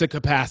to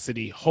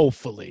capacity.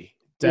 Hopefully,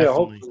 definitely. Yeah,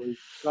 hopefully,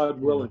 God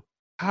willing.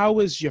 How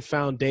is your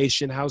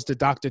foundation? How's the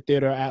Dr.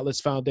 Theodore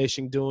Atlas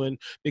Foundation doing?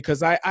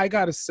 Because I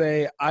gotta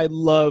say, I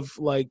love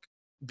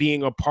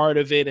being a part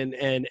of it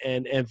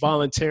and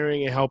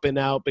volunteering and helping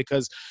out,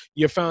 because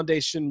your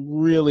foundation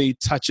really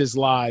touches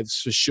lives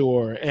for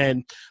sure.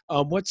 And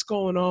what's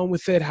going on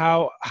with it?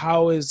 How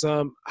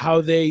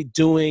they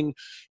doing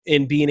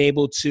in being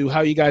able to?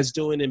 How you guys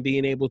doing in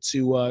being able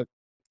to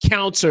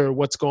counter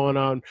what's going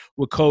on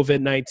with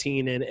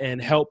COVID-19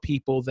 and help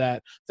people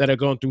that are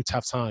going through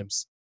tough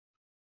times?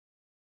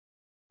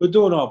 We're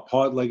doing our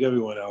part like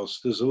everyone else.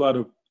 There's a lot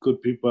of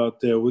good people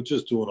out there. We're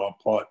just doing our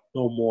part,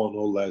 no more,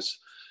 no less.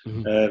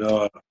 Mm-hmm.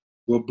 And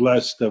we're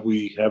blessed that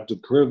we have the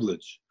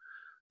privilege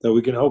that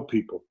we can help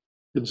people.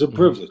 It's a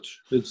privilege.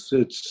 It's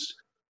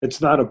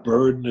not a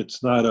burden.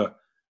 It's not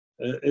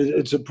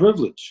it's a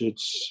privilege.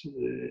 It's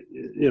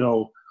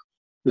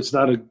it's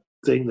not a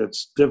thing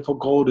that's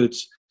difficult.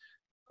 It's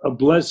a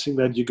blessing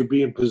that you could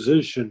be in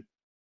position,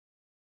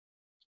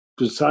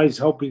 besides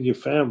helping your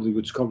family,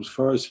 which comes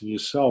first, and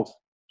yourself,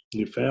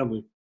 your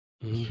family,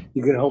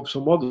 you can help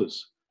some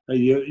others.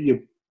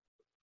 You've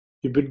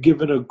been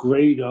given a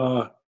great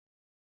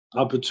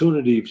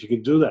opportunity if you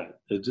can do that.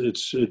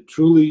 It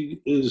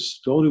truly is.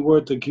 The only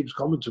word that keeps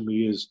coming to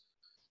me is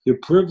you're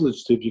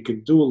privileged if you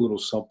can do a little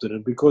something.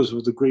 And because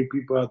of the great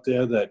people out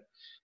there that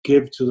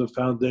give to the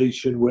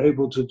foundation, we're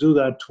able to do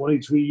that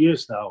 23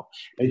 years now.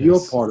 And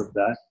you're part of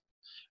that.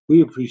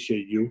 We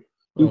appreciate you.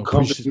 You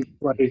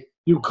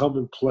come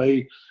and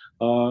play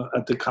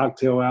at the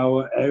cocktail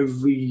hour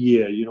every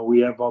year.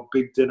 We have our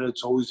big dinner.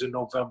 It's always in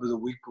November, the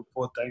week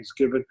before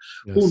Thanksgiving.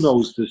 Yes. Who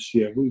knows this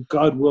year?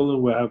 God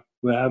willing,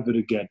 we'll have it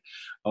again.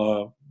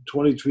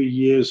 23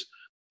 years.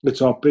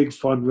 It's our big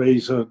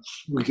fundraiser.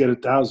 We get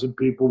 1,000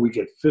 people. We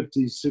get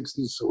 50,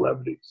 60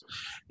 celebrities.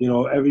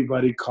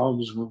 Everybody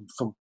comes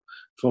from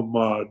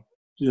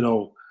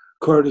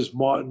Curtis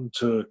Martin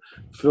to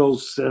Phil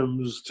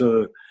Simms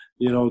to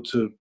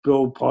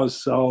Bill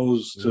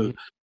Parcells to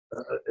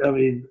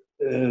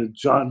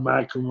John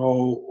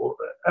McEnroe.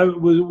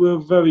 We're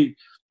very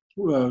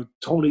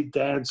Tony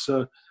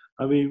Dancer.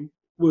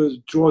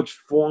 George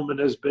Foreman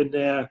has been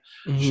there.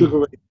 Sugar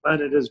Ray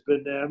Leonard has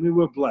been there.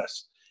 We're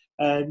blessed.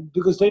 And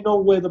because they know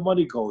where the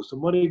money goes. The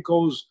money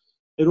goes,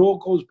 it all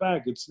goes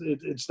back. It's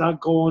not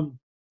going,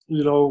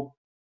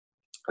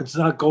 it's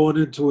not going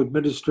into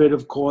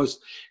administrative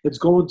costs. It's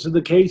going to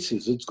the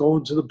cases. It's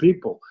going to the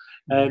people.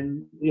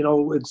 And,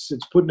 it's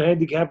putting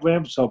handicap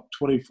ramps up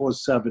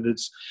 24/7.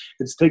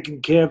 It's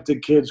taking care of the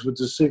kids with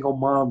the single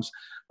moms,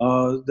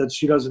 that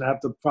she doesn't have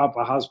the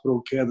proper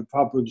hospital care, the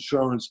proper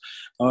insurance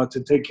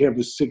to take care of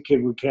a sick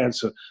kid with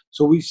cancer.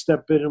 So we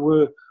step in and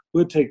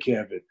we'll take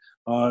care of it.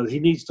 He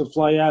needs to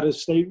fly out of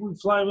state. We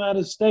fly him out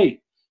of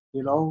state.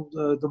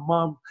 The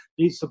mom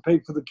needs to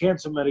pay for the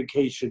cancer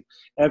medication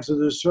after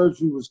the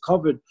surgery was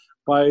covered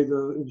by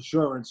the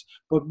insurance.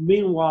 But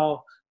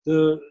meanwhile,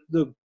 the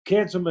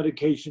cancer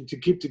medication to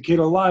keep the kid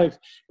alive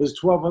is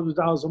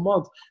 $1,200 a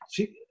month.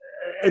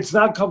 It's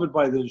not covered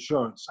by the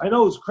insurance. I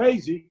know it's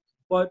crazy,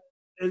 but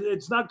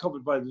it's not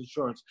covered by the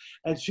insurance,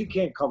 and she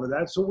can't cover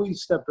that. So we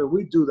step in,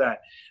 we do that,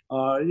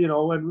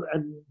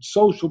 and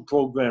social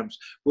programs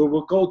where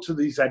we'll go to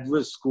these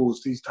at-risk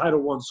schools, these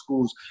Title I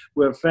schools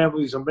where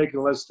families are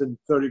making less than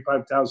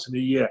 $35,000 a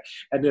year,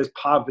 and there's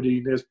poverty,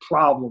 and there's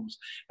problems,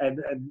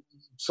 and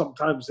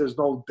sometimes there's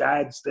no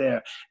dads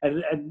there,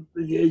 and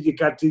you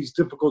got these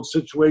difficult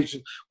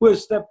situations. We'll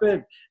step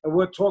in and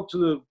we'll talk to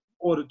the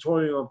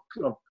auditorium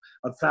of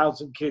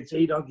 1,000 kids,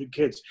 800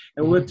 kids,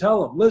 and we'll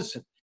tell them,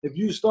 listen, if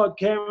you start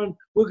caring,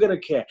 we're going to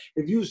care.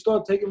 If you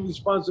start taking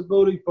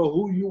responsibility for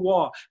who you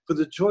are, for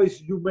the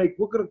choices you make,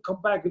 we're going to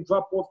come back and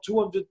drop off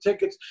 200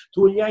 tickets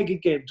to a Yankee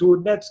game, to a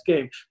Nets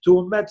game, to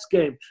a Mets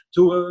game,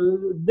 to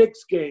a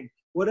Knicks game.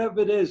 Whatever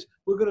it is,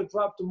 we're going to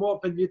drop them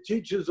off, and your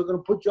teachers are going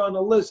to put you on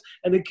a list,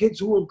 and the kids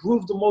who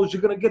improve the most,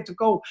 you're going to get to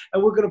go,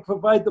 and we're going to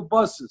provide the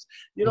buses.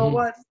 You know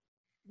what?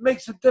 It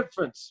makes a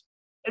difference.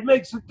 It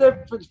makes a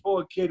difference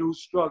for a kid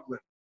who's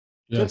struggling.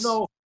 Yes. To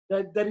know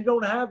that he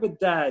don't have a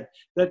dad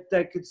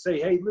that could say,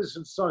 hey,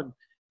 listen, son,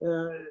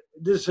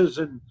 this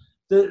isn't.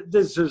 We're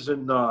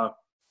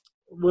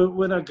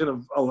not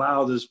going to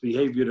allow this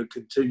behavior to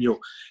continue.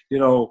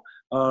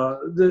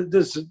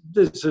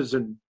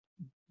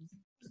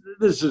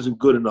 This isn't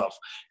good enough.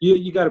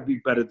 You got to be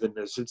better than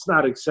this. It's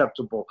not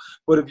acceptable.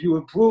 But if you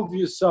improve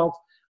yourself,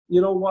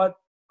 you know what?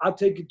 I'll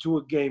take you to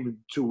a game in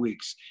 2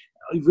 weeks.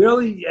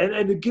 Really,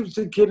 and it gives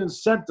the kid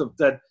incentive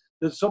that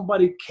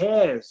somebody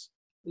cares,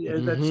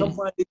 and that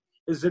somebody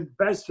is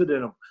invested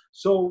in them.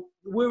 So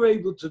we're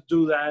able to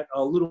do that,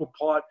 a little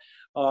part.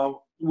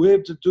 We're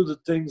able to do the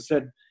things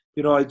that,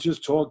 I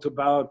just talked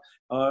about.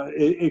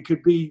 It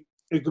could be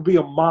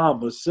a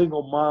mom, a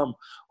single mom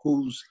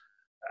who's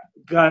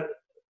got,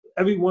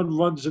 everyone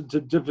runs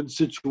into different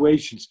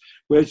situations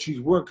where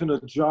she's working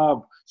a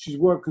job. She's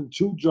working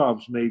 2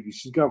 jobs maybe.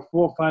 She's got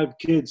 4 or 5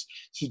 kids.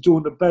 She's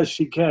doing the best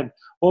she can.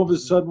 All of a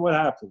sudden, what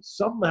happens?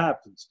 Something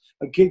happens.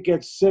 A kid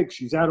gets sick.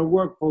 She's out of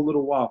work for a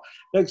little while.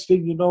 Next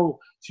thing you know,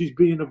 she's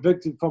being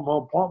evicted from her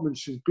apartment.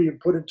 She's being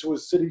put into a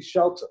city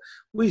shelter.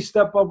 We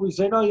step up. We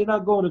say, no, you're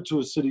not going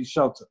into a city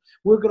shelter.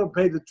 We're going to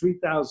pay the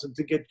 $3,000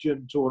 to get you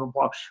into an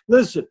apartment.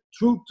 Listen,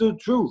 truth to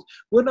truth.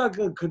 We're not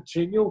going to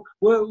continue.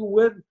 We're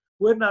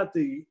not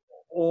the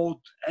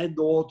end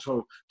all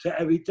to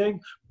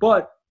everything,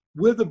 but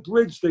we're the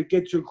bridge that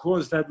gets you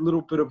across that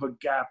little bit of a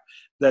gap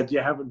that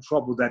you're having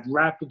trouble, that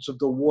rapids of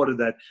the water,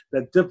 that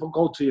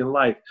difficulty in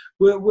life.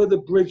 We're the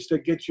bridge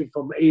that gets you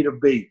from A to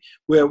B,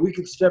 where we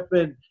can step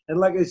in. And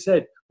like I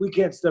said, we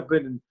can't step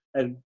in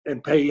and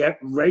pay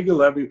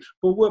regular,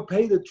 but we'll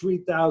pay the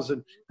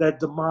 $3,000 that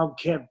the mom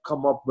can't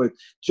come up with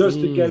just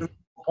to get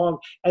home.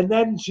 And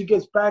then she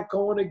gets back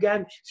going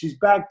again. She's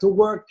back to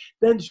work.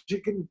 Then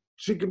she can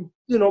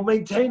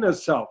maintain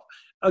herself.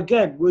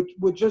 Again,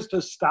 we're just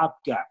a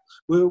stopgap.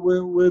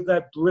 We're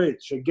that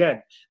bridge,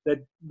 again, that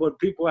when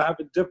people are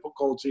having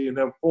difficulty and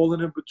they're falling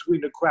in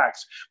between the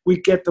cracks,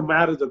 we get them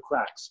out of the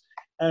cracks.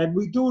 And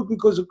we do it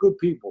because of good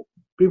people.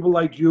 People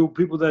like you,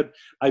 people that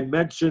I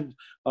mentioned,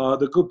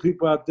 the good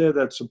people out there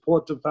that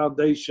support the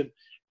foundation.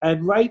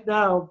 And right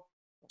now,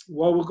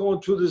 while we're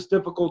going through this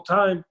difficult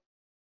time,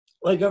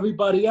 like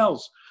everybody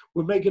else,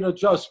 we're making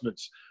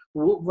adjustments.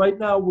 Right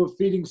now, we're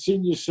feeding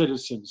senior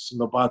citizens in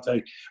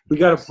Nabate. We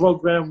got a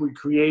program, we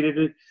created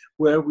it,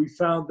 where we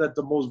found that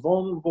the most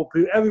vulnerable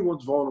people,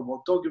 everyone's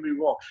vulnerable, don't get me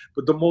wrong,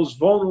 but the most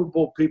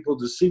vulnerable people,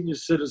 the senior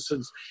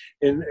citizens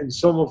in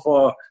some of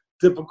our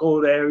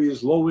difficult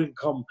areas,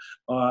 low-income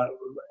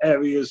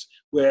areas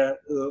where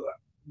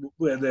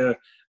they're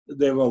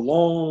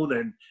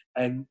alone,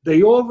 and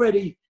they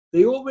already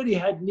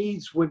had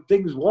needs when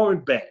things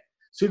weren't bad.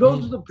 See,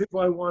 those are the people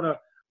I want to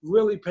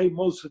really pay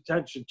most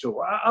attention to.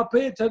 I'll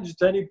pay attention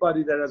to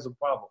anybody that has a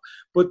problem,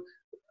 but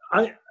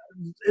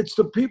it's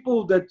the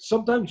people that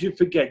sometimes you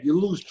forget, you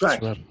lose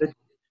track,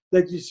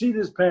 that you see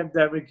this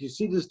pandemic, you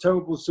see this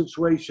terrible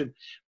situation,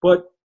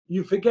 but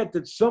you forget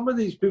that some of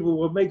these people,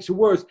 what makes it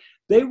worse,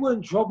 they were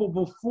in trouble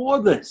before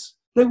this.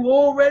 They were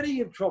already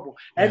in trouble,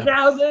 and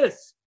now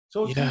this.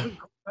 So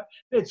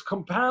it's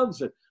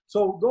compounds it.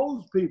 So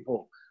those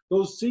people,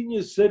 those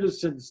senior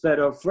citizens that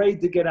are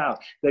afraid to get out,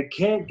 that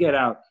can't get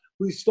out,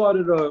 we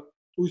started a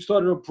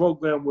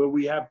program where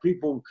we have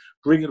people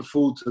bringing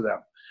food to them,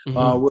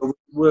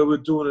 where we're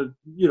doing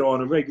it,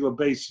 on a regular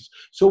basis.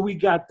 So we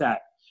got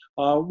that.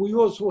 We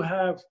also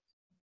have,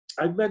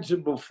 I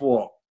mentioned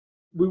before,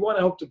 we want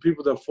to help the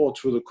people that fall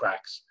through the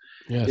cracks.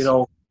 Yes.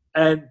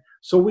 And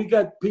so we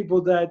got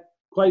people that,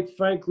 quite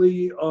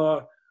frankly,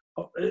 are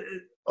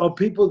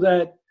people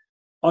that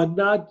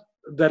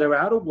are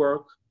out of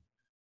work.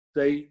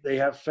 They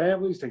have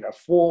families. They got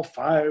 4,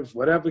 5,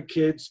 whatever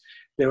kids.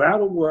 They're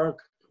out of work.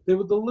 They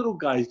were the little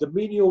guys, the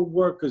menial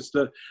workers,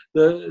 the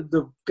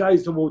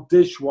guys that were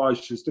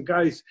dishwashers, the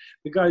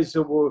guys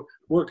that were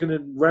working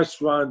in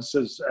restaurants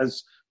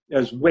as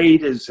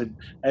waiters and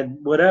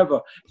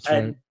whatever. Sure.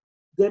 And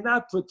they're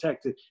not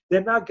protected.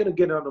 They're not going to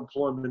get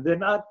unemployment. They're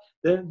not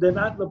in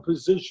a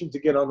position to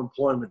get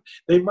unemployment.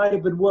 They might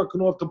have been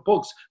working off the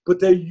books, but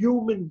they're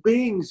human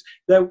beings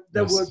that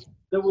were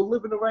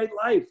living the right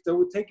life. They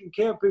were taking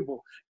care of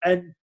people.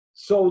 And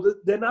so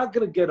they're not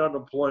going to get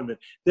unemployment.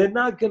 They're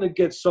not going to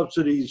get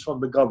subsidies from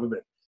the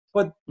government.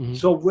 But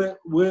so we're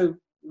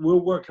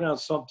working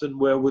out something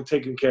where we're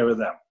taking care of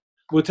them.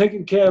 We're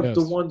taking care of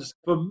the ones,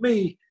 for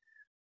me,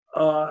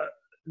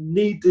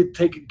 need to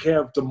taken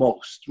care of the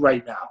most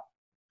right now.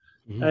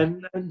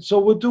 And so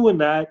we're doing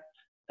that.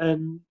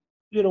 And,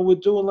 we're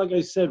doing, like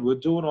I said, we're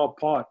doing our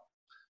part,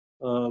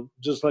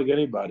 just like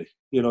anybody,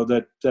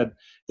 that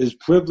is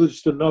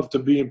privileged enough to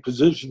be in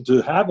position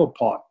to have a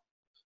part,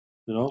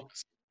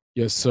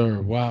 Yes,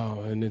 sir.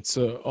 Wow. And it's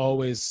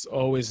always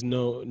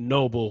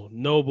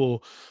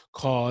noble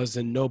cause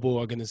and noble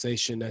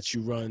organization that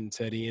you run,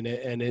 Teddy.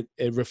 And it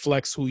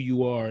reflects who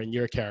you are and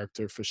your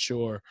character for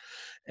sure.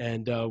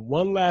 And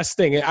one last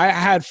thing, I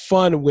had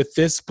fun with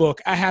this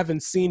book. I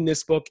haven't seen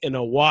this book in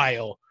a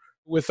while,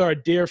 with our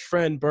dear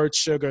friend Bert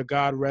Sugar,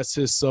 God rest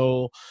his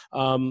soul,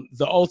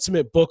 the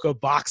ultimate book of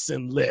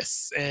boxing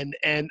lists. And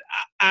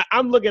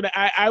I'm looking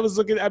at,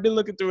 I've been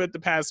looking through it the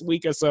past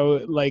week or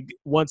so. Like,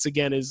 once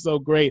again, it's so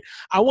great.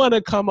 I want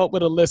to come up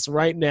with a list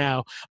right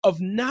now of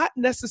not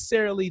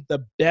necessarily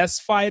the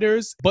best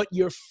fighters, but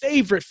your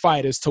favorite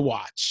fighters to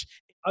watch.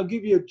 I'll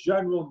give you a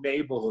general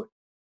neighborhood.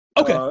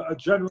 Okay. A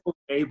general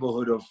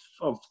neighborhood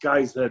of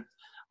guys that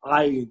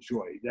I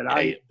enjoy, that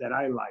I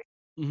like.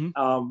 Mm-hmm.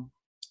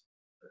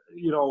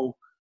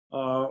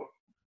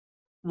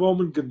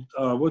 Roman,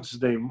 what's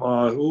his name?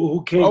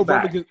 Who came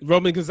back?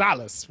 Roman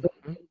Gonzalez.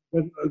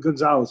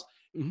 Gonzalez.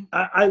 Mm-hmm.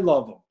 I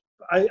love him.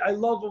 I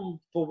love him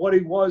for what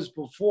he was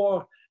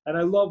before, and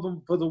I love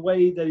him for the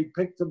way that he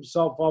picked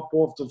himself up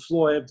off the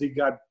floor after he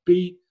got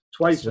beat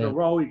twice in a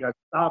row. He got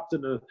stopped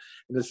in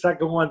the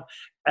second one,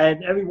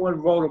 and everyone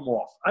wrote him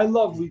off. I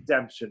love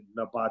redemption,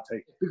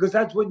 Nabate, because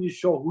that's when you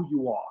show who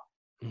you are.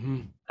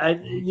 Mm-hmm.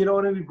 And you know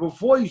what I mean?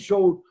 Before he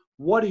showed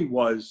what he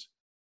was,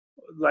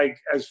 like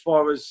as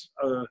far as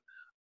a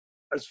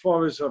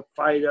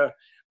fighter,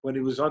 when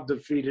he was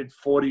undefeated,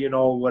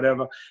 40-0,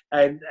 whatever,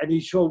 and he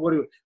showed what he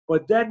was.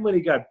 But then when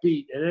he got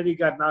beat and then he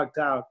got knocked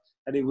out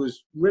and he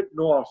was written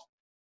off,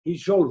 he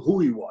showed who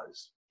he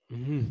was.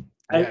 Mm-hmm.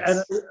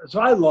 And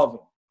so I love him.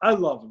 I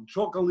love him.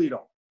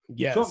 Chocolito.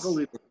 Yes.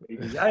 Chocolito,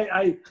 baby.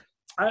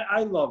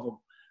 I love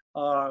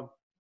him.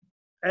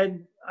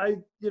 And I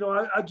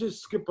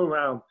just skip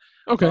around.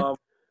 Okay.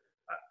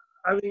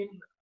 I mean,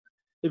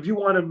 if you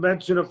want to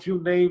mention a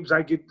few names,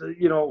 I could,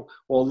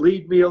 or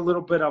lead me a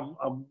little bit.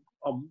 I'm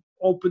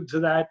open to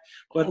that.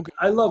 But okay.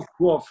 I love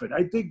Crawford.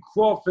 I think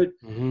Crawford.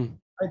 Mm-hmm.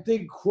 I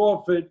think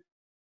Crawford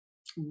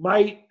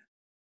might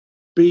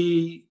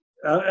be.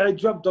 I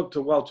jumped up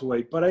to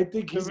welterweight, but I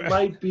think he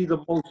might be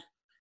the most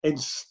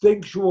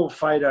instinctual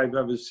fighter I've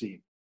ever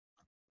seen.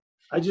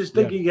 I just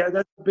think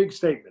that's a big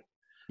statement.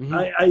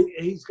 Mm-hmm.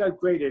 He's got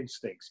great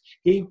instincts.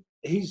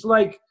 He's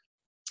like,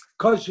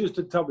 Cuz used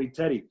to tell me,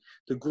 Teddy,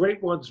 the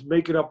great ones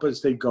make it up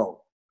as they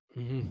go.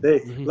 Mm-hmm.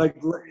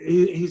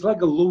 He's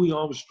like a Louis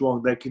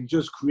Armstrong that can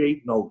just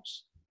create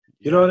notes.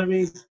 You know what I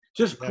mean?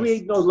 Just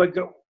create notes. Like,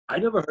 I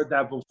never heard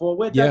that before.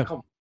 Where'd that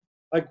come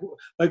from?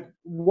 Like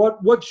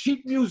what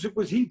sheet music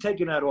was he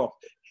taking that off?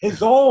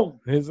 His own.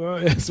 His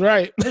own. That's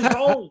right. His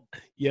own.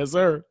 Yes,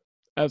 sir.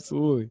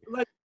 Absolutely.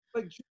 Like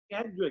Jimi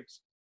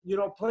Hendrix,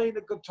 playing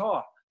the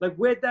guitar. Like,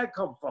 where'd that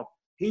come from?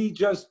 He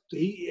just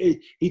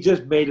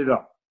made it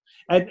up.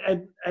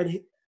 And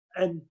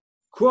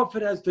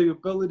Crawford has the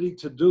ability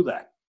to do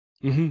that.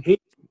 Mm-hmm.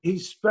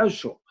 He's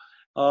special.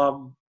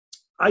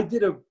 I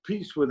did a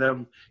piece with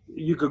him.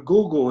 You could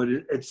Google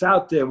it. It's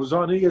out there. It was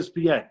on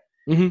ESPN.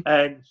 Mm-hmm.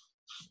 And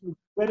we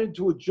went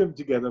into a gym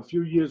together a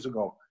few years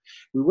ago.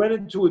 We went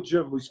into a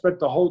gym. We spent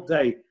the whole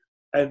day.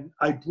 And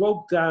I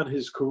broke down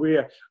his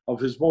career of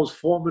his most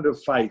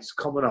formative fights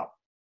coming up.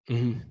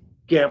 Mm-hmm.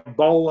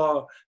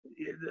 Gamboa,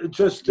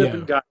 just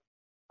different guys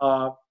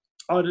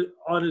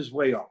on his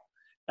way up.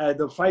 And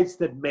the fights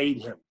that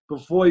made him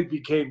before he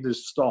became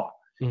this star.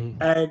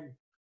 Mm-hmm. And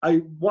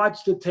I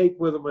watched the tape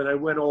with him and I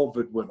went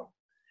over it with him.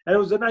 And it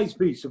was a nice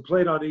piece. It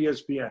played on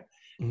ESPN.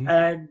 Mm-hmm.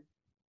 And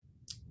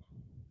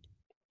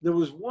there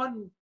was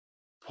one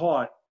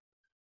part,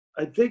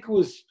 I think it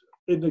was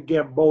in the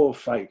Gamboa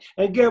fight.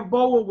 And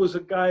Gamboa was a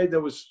guy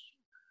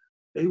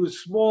he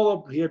was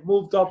smaller, he had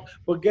moved up,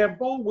 but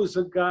Gamboa was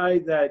a guy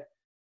that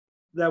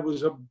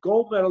was a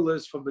gold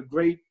medalist from the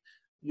great,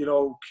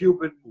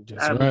 Cuban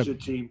amateur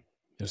team.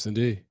 Yes,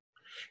 indeed.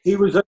 He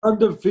was an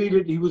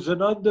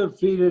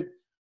undefeated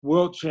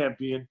world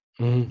champion,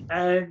 mm-hmm.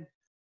 and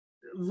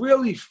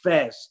really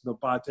fast,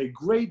 Nabate.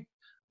 Great,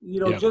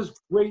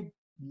 just great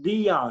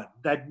neon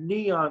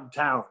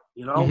talent,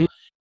 Mm-hmm.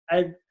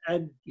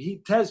 And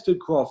he tested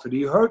Crawford.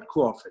 He hurt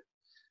Crawford,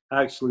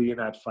 actually, in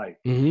that fight.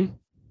 Mm-hmm.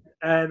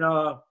 And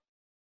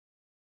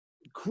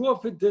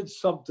Crawford did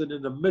something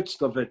in the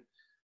midst of it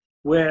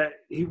where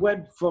he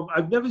went from,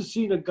 I've never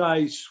seen a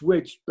guy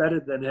switch better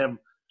than him.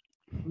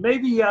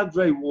 Maybe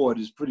Andre Ward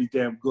is pretty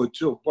damn good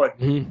too, but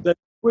mm-hmm. the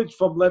switch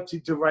from lefty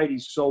to righty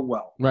so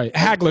well. Right.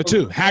 Hagler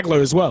too. Hagler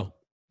as well.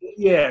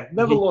 Yeah,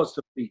 never mm-hmm. lost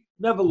a beat.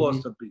 Never mm-hmm.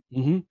 lost a beat.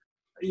 Mm-hmm.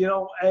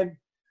 And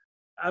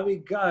I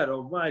mean, God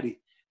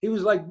almighty. He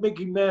was like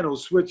Mickey Mantle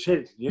switch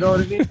hitting. You know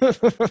what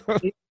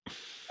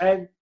I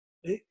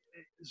mean?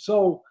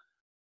 So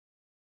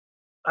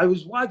I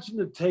was watching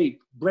the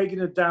tape, breaking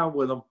it down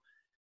with him,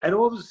 and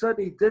all of a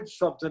sudden he did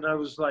something. I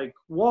was like,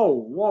 whoa,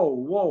 whoa,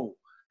 whoa.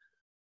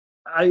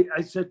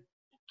 I said,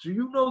 do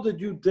you know that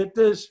you did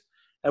this?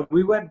 And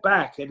we went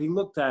back, and he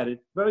looked at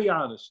it, very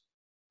honest,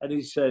 and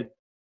he said,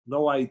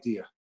 no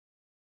idea.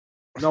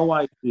 No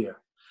idea.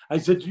 I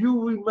said, do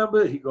you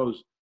remember? He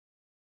goes,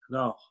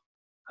 no.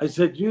 I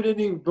said, you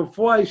didn't even,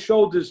 before I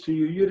showed this to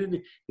you, you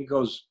didn't. He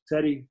goes,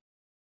 Teddy,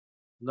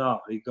 no.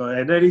 He goes,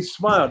 and then he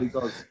smiled. He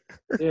goes,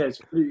 yeah,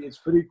 it's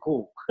pretty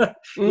cool.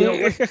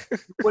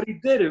 What he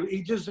did,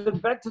 he just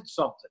invented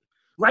something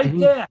right mm-hmm.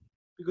 there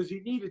because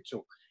he needed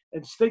to,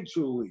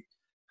 instinctually.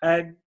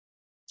 And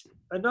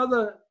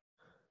another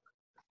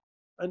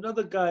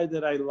guy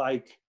that I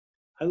like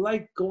I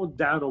like going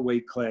down a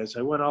weight class.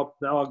 I went up.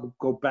 Now I'll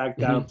go back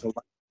down to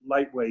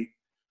lightweight.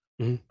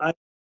 Mm-hmm.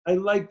 I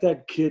like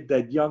that kid,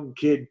 that young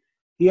kid.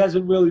 He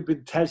hasn't really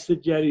been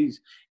tested yet.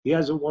 He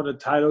hasn't won a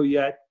title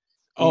yet.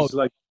 He's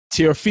like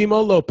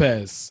Teofimo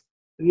Lopez.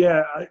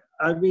 Yeah,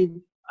 I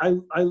mean, I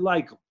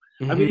like him.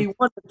 Mm-hmm. I mean, he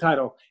won the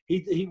title.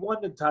 He won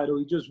the title.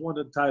 He just won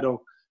the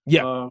title.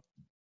 Yeah.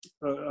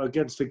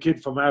 Against the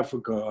kid from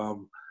Africa.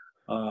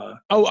 Comey.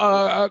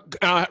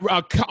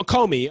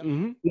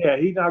 Mm-hmm. Yeah,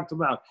 he knocked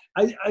him out.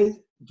 I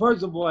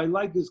first of all, I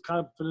like his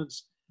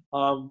confidence,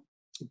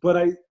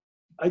 but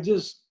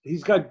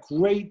he's got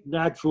great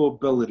natural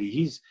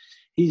ability.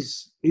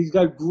 He's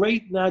got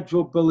great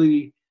natural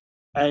ability,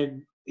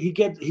 and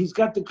he's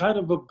got the kind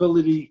of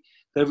ability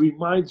that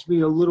reminds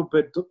me a little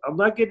bit. I'm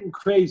not getting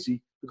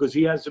crazy because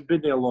he hasn't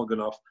been there long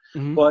enough,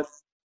 but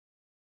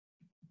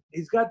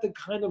he's got the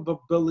kind of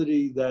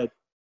ability that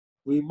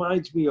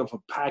reminds me of a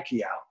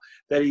Pacquiao.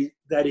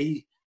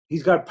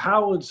 He's got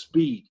power and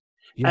speed,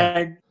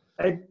 and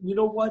you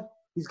know what?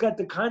 He's got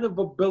the kind of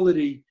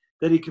ability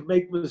that he can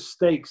make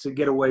mistakes and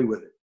get away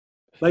with it.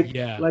 Like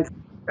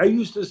I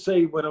used to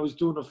say when I was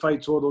doing the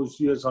fights all those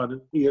years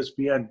on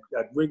ESPN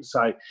at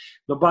ringside,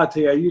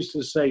 Nabate, I used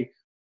to say,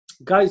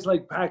 guys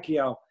like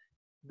Pacquiao,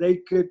 they're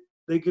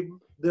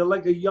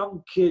like a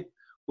young kid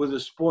with a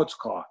sports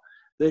car.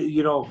 They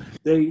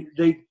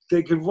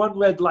can run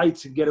red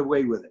lights and get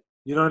away with it.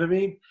 You know what I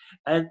mean?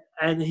 And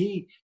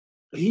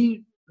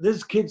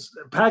this kid's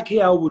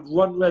Pacquiao would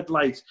run red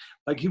lights.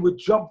 Like he would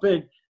jump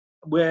in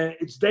where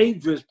it's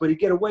dangerous, but he'd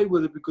get away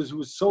with it because he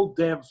was so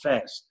damn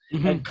fast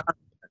and confident.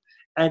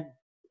 And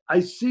I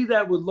see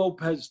that with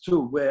Lopez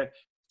too, where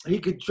he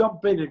could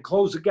jump in and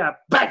close the gap,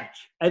 bang,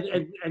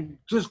 and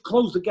just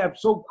close the gap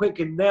so quick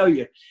and nail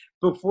you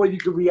before you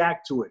could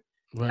react to it.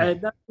 Right.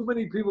 And not too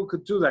many people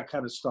could do that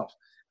kind of stuff.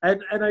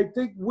 And I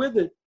think with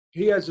it,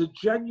 he has a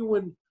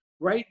genuine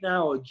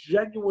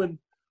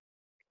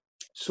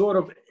sort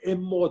of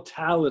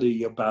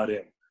immortality about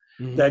him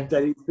that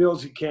he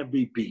feels he can't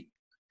be beat.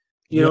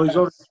 You know, he's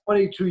only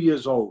 22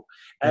 years old,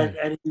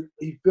 and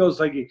he feels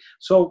like he.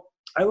 So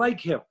I like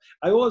him.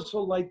 I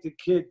also like the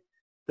kid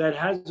that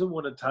hasn't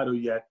won a title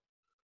yet,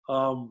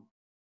 and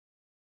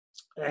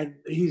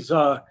he's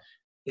a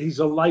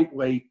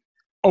lightweight.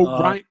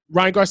 Oh,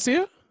 Ryan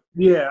Garcia?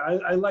 Yeah,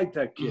 I like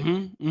that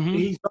kid.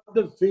 He's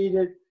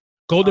undefeated.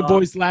 Golden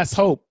Boy's last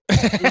hope.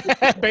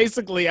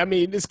 Basically, I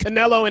mean, it's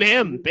Canelo and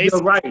him.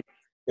 Basically. You're right.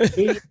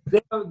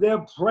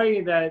 They're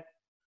praying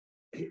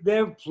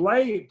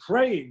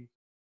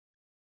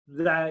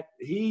that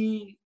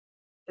he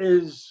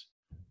is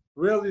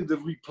really the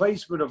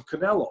replacement of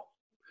Canelo.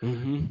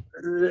 You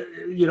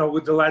know,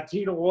 with the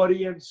Latino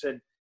audience, and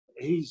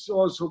he's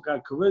also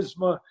got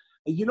charisma.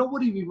 And you know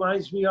what he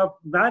reminds me of?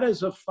 Not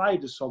as a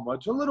fighter so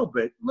much, a little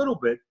bit,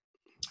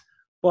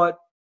 but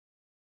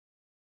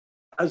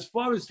as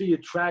far as the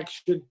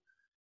attraction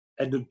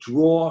and the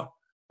draw,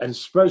 and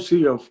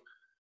especially of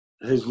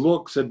his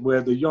looks and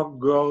where the young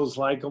girls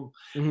like him,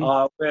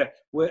 where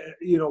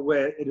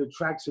it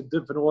attracts a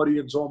different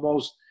audience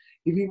almost.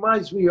 He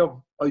reminds me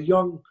of a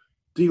young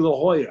De La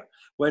Hoya.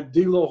 When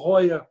De La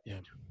Hoya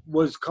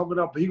was coming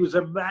up, he was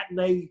a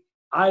matinee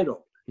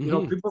idol. You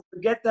know, people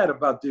forget that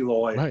about De La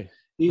Hoya. Right.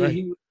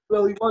 He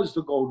really was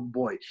the golden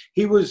boy.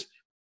 He was.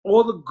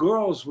 All the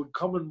girls would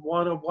come and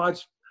want to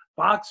watch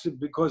boxing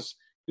because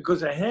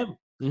of him,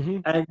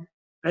 and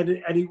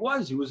he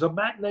was a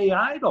matinee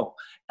idol,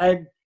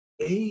 and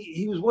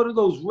he was one of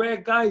those rare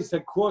guys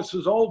that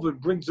crosses over and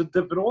brings a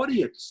different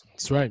audience.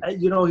 That's right. And,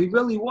 you know, he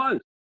really was,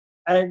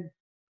 and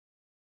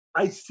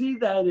I see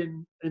that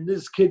in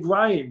this kid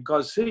Ryan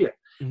Garcia,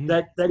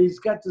 that he's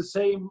got the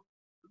same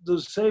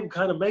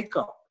kind of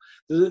makeup,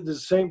 the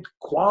same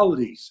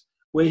qualities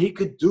where he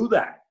could do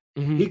that.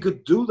 He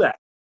could do that.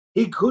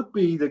 He could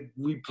be the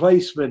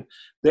replacement,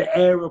 the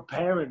heir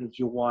apparent, if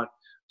you want,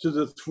 to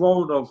the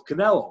throne of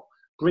Canelo,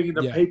 bringing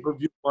the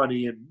pay-per-view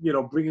money and, you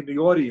know, bringing the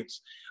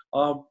audience.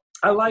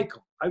 I like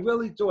him. I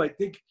really do. I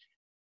think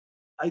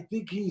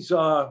he's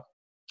I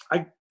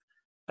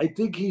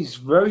think he's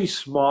very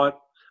smart.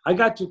 I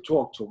got to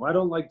talk to him. I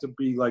don't like to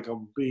be like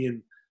I'm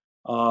being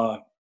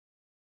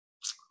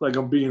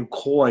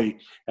coy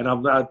and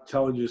I'm not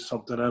telling you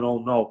something I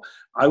don't know.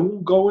 I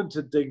won't go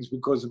into things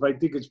because if I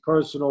think it's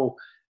personal,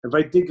 if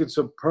I think it's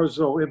a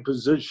personal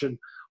imposition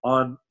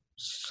on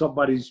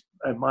somebody's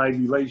and my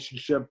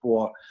relationship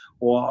or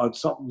on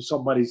something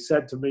somebody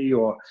said to me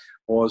or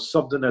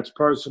something that's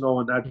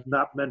personal and that's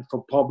not meant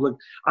for public,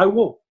 I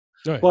won't.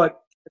 Right.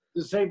 But at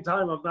the same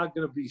time, I'm not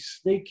going to be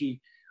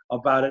sneaky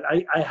about it.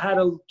 I had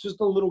just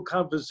a little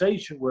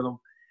conversation with him.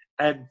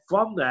 And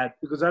from that,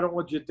 because I don't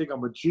want you to think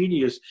I'm a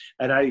genius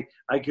and I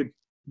could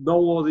know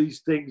all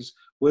these things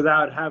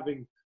without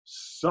having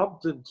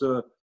something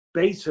to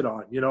base it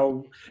on, you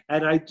know,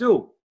 and I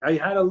do. I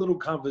had a little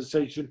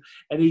conversation,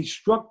 and he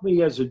struck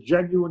me as a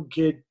genuine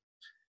kid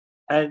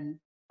and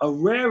a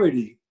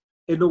rarity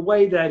in the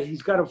way that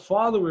he's got a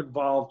father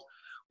involved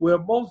where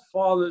most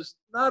fathers,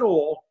 not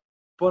all,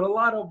 but a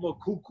lot of them are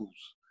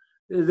cuckoos.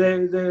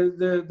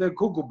 they're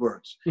cuckoo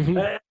birds.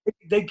 Mhm.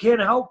 They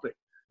can't help it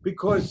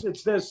because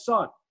it's their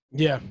son.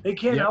 Yeah. They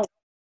can't Yep. help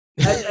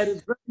it. And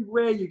it's very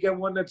rare you get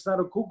one that's not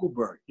a cuckoo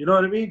bird. You know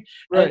what I mean?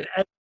 Right.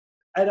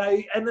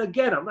 And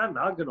again, I'm not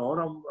knocking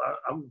on.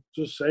 I'm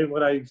just saying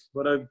what I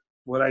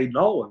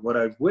know and what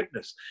I've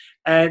witnessed.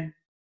 And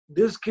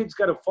this kid's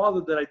got a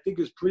father that I think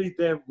is pretty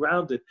damn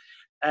grounded,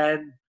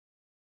 and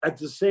at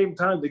the same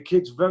time, the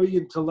kid's very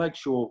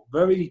intellectual,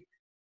 very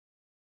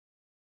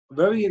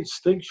very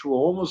instinctual,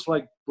 almost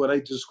like what I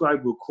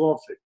described with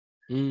Crawford.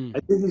 Mm. I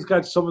think he's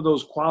got some of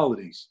those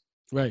qualities,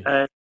 Right.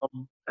 and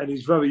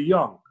he's very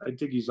young. I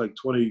think he's like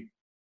 20,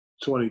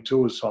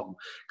 22 or something,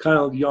 kind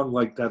of young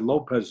like that.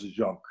 Lopez is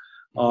young.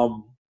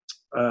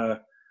 Uh,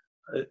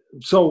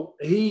 so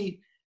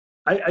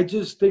I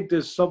just think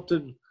there's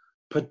something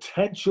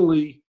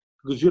potentially,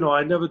 because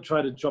I never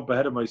try to jump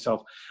ahead of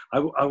myself. I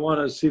want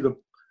to see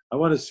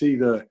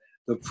the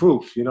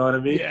proof. You know what I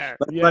mean? Yeah.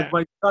 Like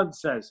my son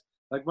says.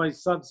 I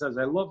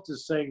love the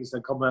sayings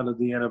that come out of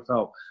the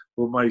NFL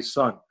with my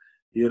son.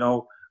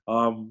 The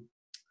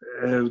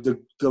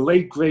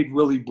late great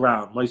Willie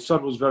Brown. My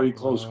son was very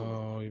close with him.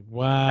 Oh,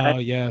 wow.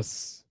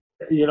 Yes.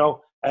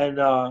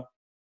 And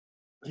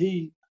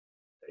he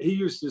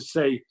used to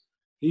say,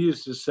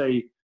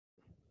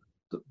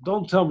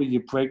 "Don't tell me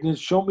you're pregnant.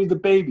 Show me the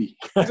baby."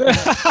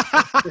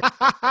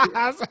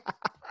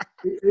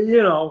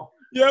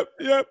 Yep.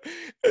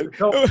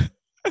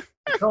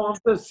 So I'm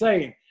just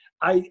saying,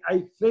 I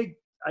think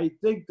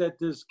that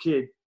this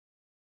kid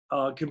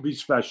can be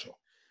special.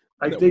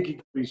 I think he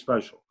can be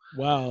special.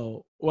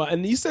 Wow. Well,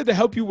 and you said to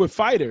help you out with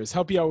fighters.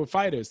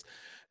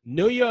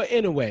 Naoya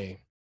Inoue,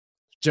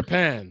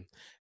 Japan.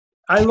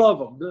 I love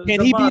him.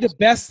 Can he be the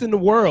best in the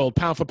world,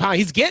 pound for pound?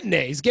 He's getting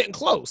there. He's getting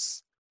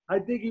close. I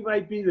think he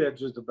might be there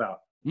just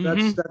about.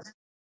 Mm-hmm.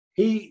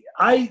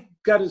 I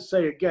got to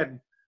say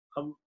again,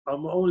 I'm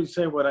only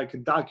saying what I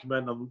can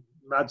document. I'm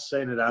not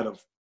saying it out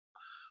of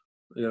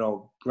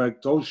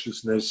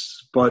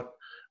braggadociousness, but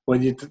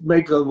when you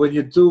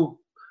do,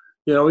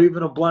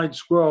 even a blind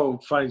squirrel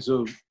finds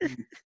an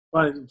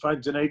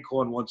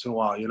acorn once in a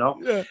while.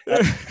 Yeah.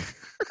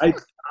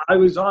 I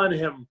was on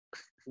him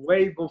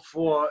way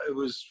before it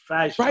was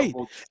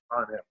fashionable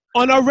on him.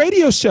 On our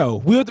radio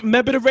show,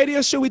 remember the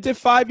radio show we did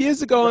 5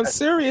 years ago on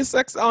Sirius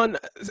XM.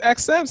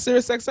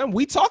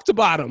 We talked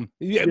about him.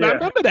 Yeah. I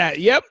remember that.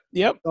 Yep.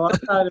 So I'm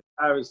not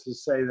embarrassed to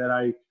say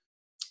that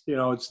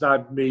it's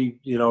not me.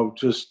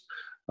 Just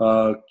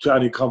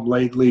Johnny come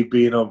lately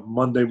being a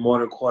Monday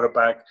morning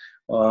quarterback.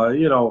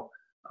 I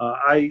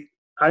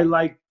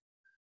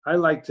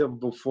liked him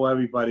before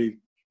everybody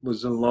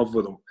was in love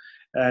with him,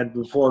 and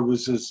before it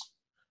was as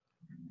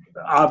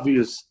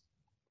obvious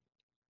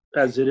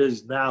as it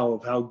is now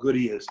of how good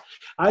he is.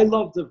 I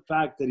love the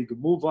fact that he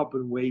can move up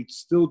in weight,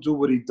 still do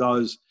what he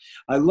does.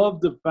 I love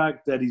the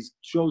fact that he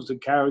shows the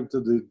character,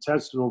 the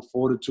intestinal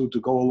fortitude to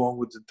go along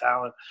with the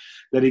talent,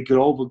 that he could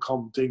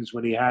overcome things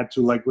when he had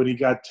to, like when he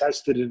got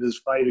tested in his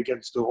fight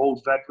against the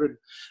old veteran.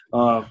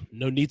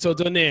 Nonito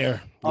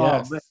Donaire.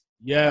 Yes.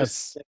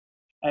 Yes.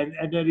 And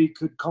then he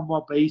could come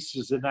up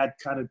aces in that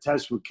kind of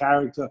test with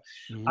character.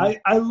 Mm-hmm.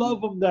 I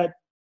love him that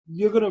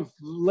you're going to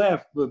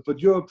laugh,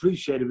 but you'll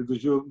appreciate it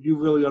because you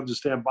really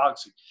understand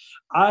boxing.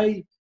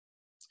 I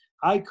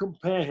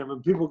compare him,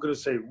 and people are going to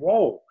say,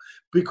 whoa,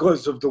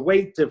 because of the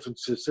weight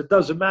differences. It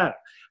doesn't matter.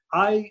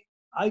 I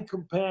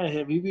compare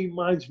him. He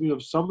reminds me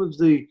of some of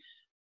the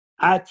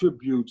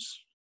attributes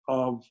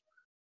of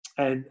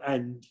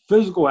and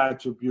physical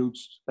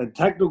attributes and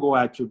technical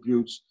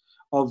attributes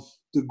of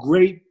the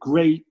great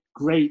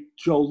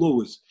Joe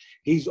Louis.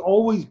 He's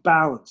always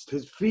balanced.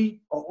 His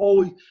feet are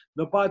always,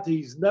 Nabate,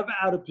 he's never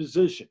out of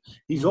position.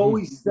 He's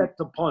always set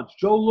to punch.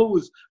 Joe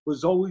Louis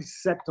was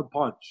always set to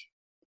punch.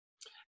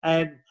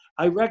 And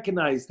I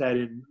recognize that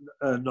in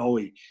Noe.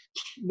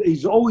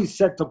 He's always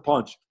set to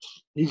punch.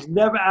 He's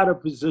never out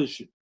of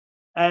position.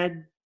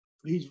 And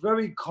he's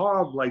very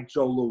calm like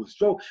Joe Louis.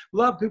 A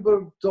lot of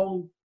people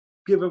don't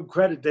give him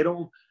credit.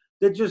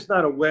 They're just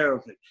not aware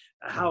of it,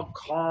 how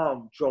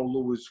calm Joe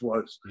Louis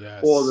was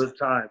all the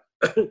time.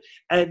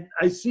 And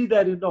I see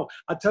that in Noe.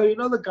 I'll tell you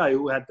another guy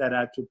who had that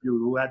attribute,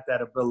 who had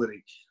that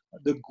ability.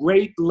 The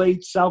great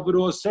late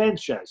Salvador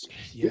Sanchez.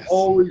 Yes.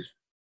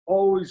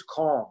 Always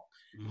calm.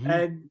 Mm-hmm.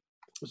 And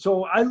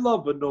so I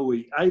love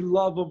Inoue. I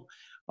love him.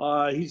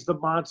 He's the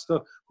monster.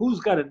 Who's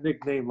got a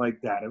nickname like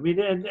that? I mean,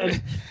 and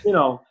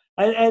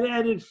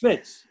it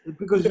fits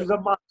because he's a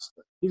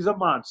monster. He's a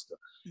monster.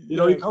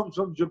 He comes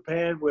from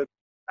Japan with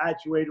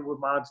infatuated with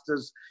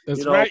monsters.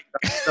 That's right.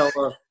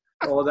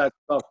 All that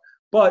stuff.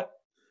 But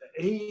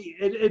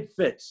it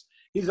fits.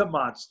 He's a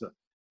monster.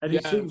 And he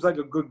seems like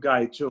a good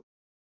guy, too.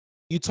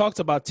 You talked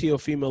about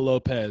Teofimo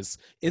Lopez.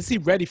 Is he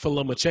ready for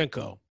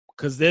Lomachenko?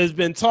 Because there's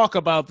been talk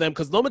about them.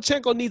 Because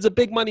Lomachenko needs a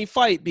big money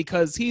fight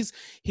because he's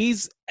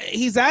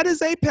at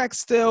his apex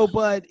still,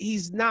 but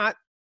he's not.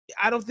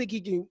 I don't think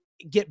he can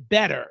get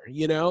better.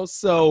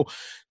 So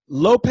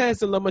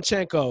Lopez and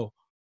Lomachenko,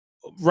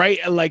 right?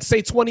 Like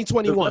say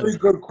 2021. Very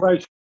good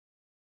question.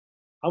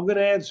 I'm going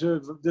to answer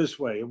it this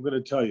way. I'm going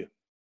to tell you.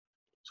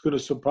 It's going to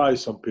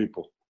surprise some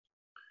people.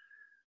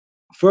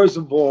 First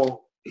of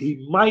all,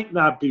 he might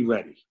not be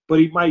ready, but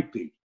he might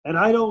be. And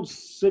I don't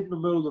sit in the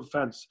middle of the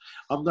fence.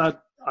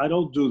 I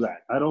don't do that.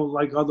 I don't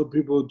like other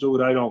people who do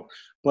it. I don't.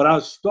 But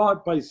I'll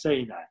start by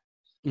saying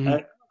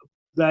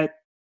that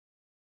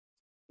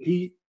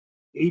he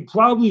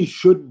probably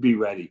shouldn't be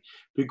ready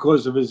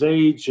because of his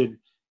age and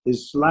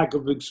his lack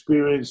of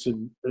experience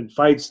in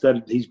fights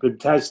that he's been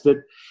tested.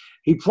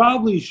 He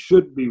probably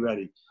shouldn't be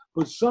ready.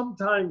 But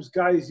sometimes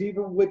guys,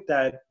 even with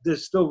that, they're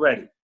still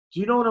ready. Do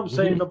you know what I'm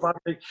saying about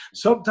it?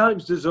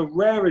 Sometimes there's a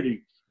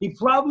rarity. He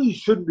probably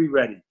shouldn't be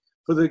ready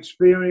for the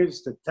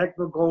experience, the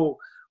technical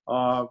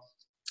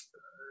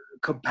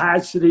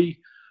capacity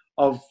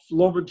of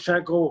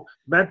Lomachenko,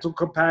 mental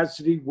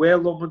capacity, where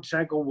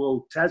Lomachenko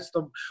will test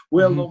him,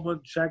 where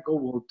Lomachenko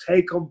will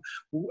take him.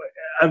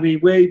 I mean,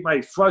 where he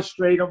might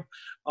frustrate him,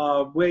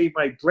 where he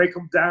might break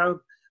him down.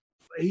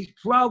 He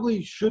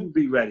probably shouldn't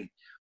be ready.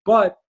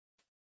 But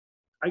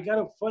I got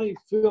a funny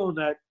feeling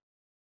that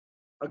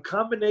a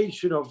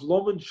combination of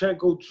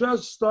Lomachenko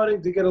just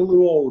starting to get a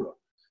little older,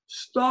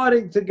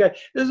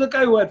 there's a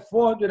guy who had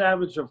 400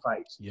 amateur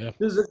fights. Yeah.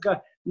 There's a guy,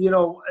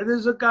 and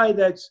there's a guy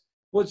that's,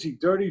 what's he,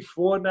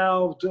 34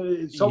 now?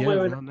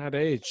 Somewhere around that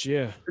age,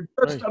 yeah.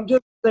 Right. I'm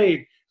just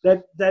saying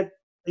that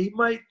he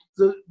might,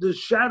 the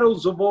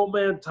shadows of old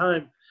man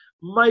time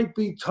might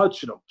be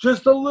touching him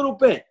just a little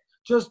bit.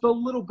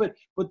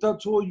 But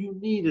that's all you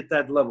need at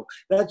that level.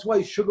 That's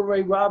why Sugar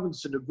Ray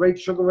Robinson, the great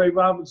Sugar Ray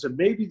Robinson,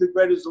 maybe the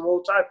greatest of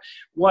all time,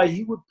 why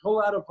he would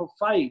pull out of a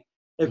fight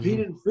if he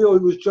didn't feel he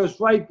was just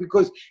right,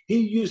 because he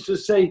used to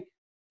say,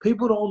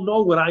 people don't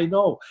know what I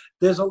know.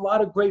 There's a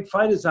lot of great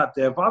fighters out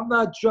there. If I'm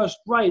not just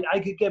right, I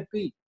could get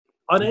beat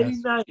on any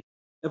night.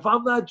 If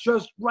I'm not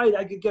just right,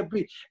 I could get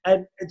beat.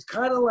 And it's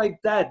kind of like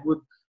that.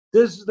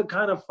 This is the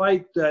kind of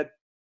fight that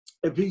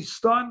if he's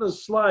starting to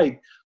slide,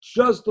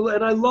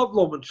 and I love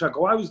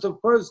Lomachenko. I was the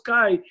first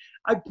guy,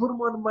 I put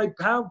him on my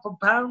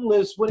pound-for-pound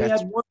list when he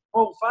had one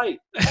whole fight.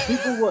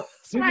 People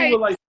were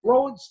like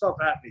throwing stuff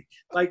at me.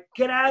 Like,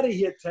 get out of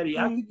here, Teddy.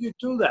 How could you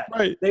do that?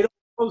 Right. They don't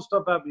throw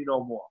stuff at me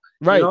no more.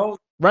 Right.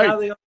 Right. Now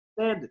they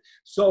understand it.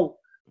 So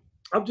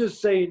I'm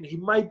just saying he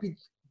might be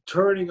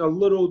turning a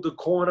little the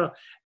corner,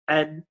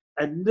 and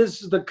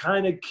this is the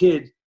kind of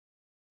kid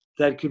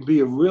that could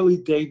be a really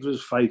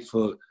dangerous fight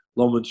for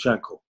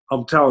Lomachenko.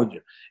 I'm telling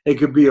you, it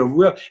could be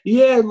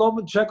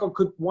Lomachenko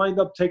could wind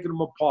up taking him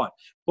apart,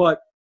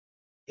 but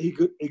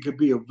it could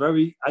be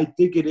I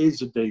think it is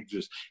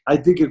dangerous. I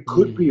think it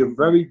could be a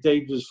very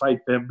dangerous fight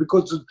for him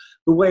because of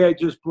the way I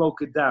just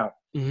broke it down.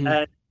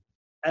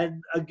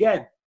 And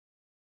again,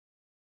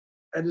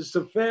 and it's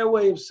a fair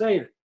way of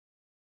saying it,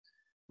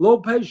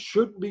 Lopez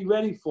shouldn't be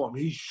ready for him.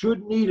 He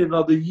should need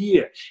another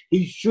year.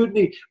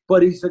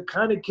 But he's the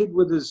kind of kid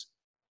with his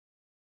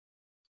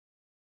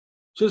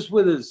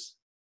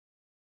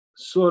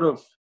sort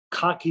of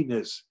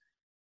cockiness,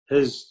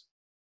 his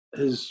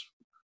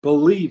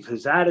belief,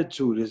 his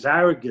attitude, his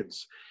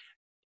arrogance.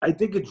 I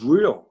think it's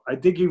real. I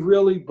think he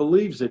really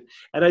believes it.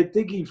 And I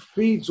think he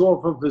feeds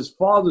off of his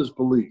father's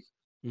belief.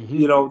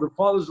 The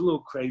father's a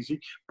little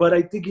crazy, but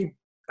I think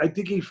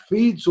he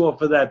feeds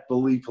off of that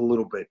belief a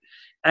little bit.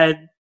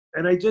 And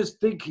I just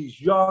think he's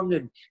young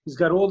and he's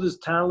got all this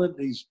talent.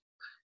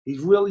 He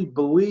really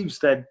believes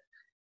that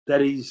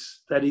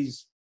he's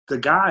the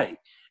guy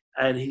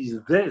and he's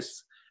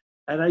this.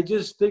 And I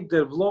just think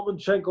that if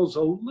Lomachenko's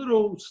a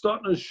little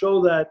starting to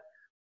show that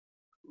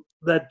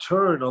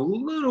turn a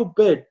little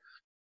bit,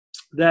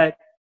 that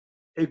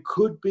it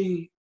could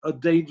be a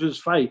dangerous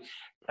fight.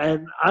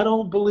 And I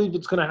don't believe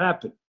it's going to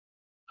happen.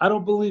 I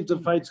don't believe the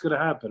fight's going to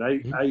happen.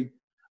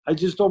 I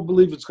just don't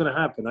believe it's going to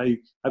happen.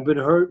 I've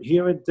been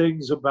hearing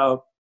things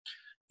about,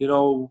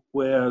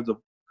 where the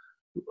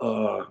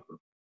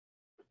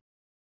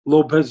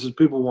Lopez's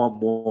people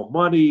want more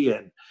money,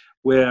 and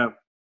where,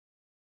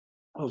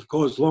 of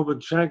course,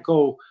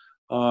 Lomachenko,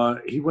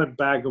 he went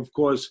back, of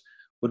course,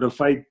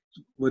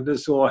 when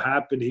this all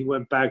happened, he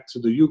went back to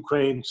the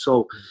Ukraine.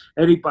 So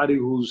anybody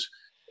who's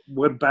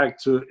went back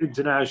to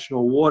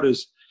international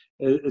waters,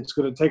 it's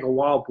going to take a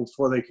while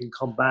before they can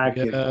come back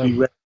and be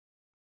ready,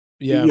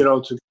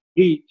 to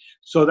compete.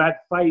 So that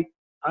fight,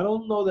 I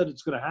don't know that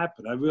it's going to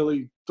happen. I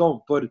really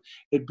don't. But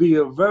it'd be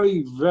a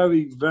very,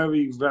 very,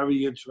 very,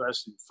 very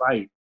interesting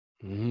fight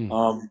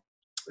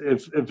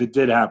if it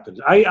did happen.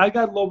 I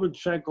got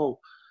Lomachenko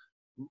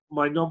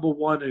my number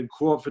one and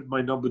Crawford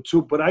my number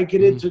two, but I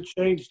can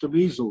interchange them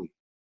easily.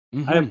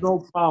 I have no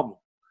problem.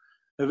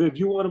 If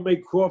you want to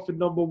make Crawford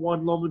number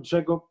one,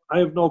 Lomachenko, I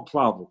have no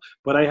problem.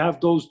 But I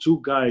have those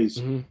two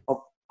guys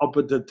up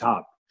at the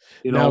top.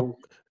 Now,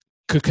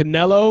 could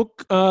Canelo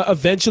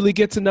eventually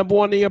get to number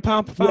one in your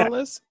pound-for-pound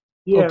list?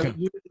 Yeah, okay.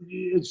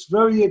 It's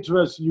very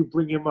interesting you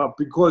bring him up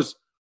because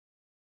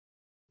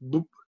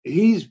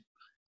he's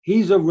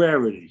a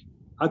rarity.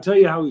 I'll tell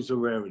you how he's a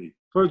rarity.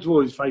 First of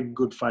all, he's fighting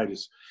good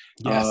fighters.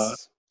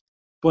 Yes.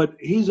 But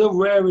he's a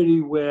rarity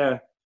and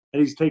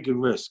he's taking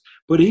risks.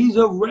 But he's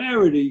a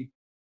rarity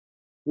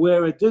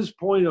where at this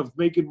point of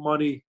making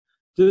money,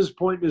 to this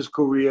point in his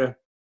career,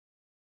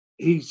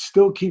 he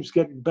still keeps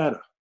getting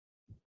better.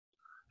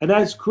 And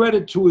that's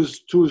credit to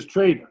his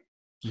trainer.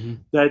 Mm-hmm.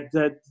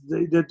 That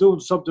they're doing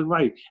something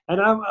right.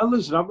 And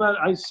listen,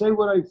 I say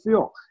what I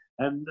feel,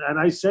 and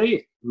I say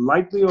it,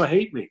 like me or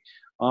hate me,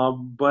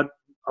 but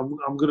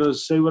I'm gonna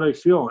say what I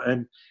feel.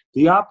 And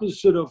the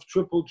opposite of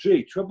Triple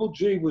G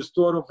was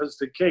thought of as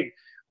the king,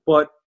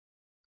 but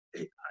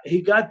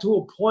he got to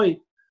a point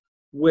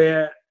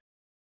where,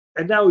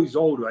 and now he's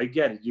older. I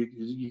get it.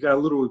 You got a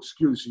little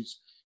excuse.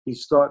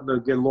 He's starting to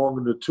get long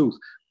in the tooth,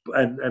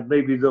 and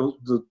maybe the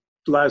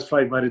last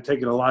fight might have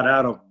taken a lot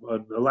out of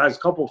him. The last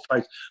couple of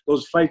fights,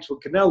 those fights with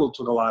Canelo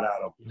took a lot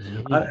out of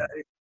him.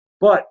 Mm-hmm.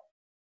 But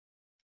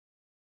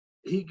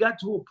he got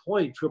to a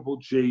point, Triple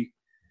G,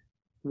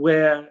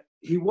 where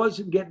he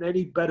wasn't getting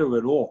any better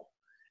at all.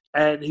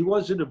 And he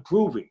wasn't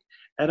improving.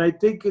 And I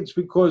think it's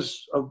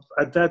because of,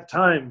 at that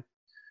time,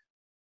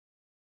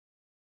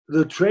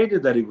 the trainer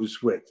that he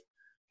was with.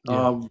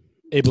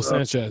 Abel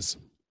Sanchez.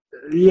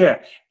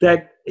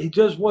 That he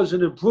just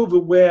wasn't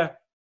improving, where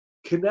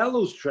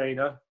Canelo's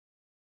trainer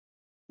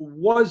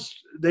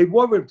they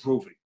were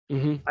improving.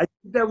 Mm-hmm. I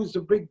think that was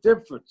a big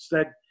difference,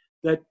 that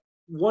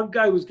one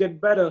guy was getting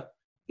better,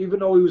 even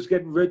though he was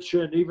getting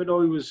richer, and even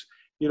though he was,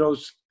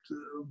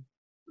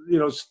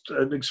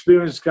 an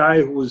experienced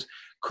guy who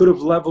could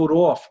have leveled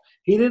off.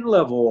 He didn't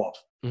level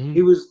off. Mm-hmm.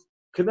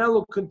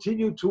 Canelo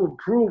continued to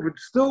improve and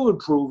still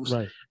improves.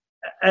 Right.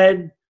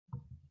 And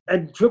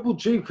Triple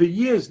G for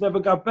years never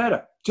got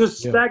better. Just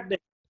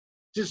stagnated.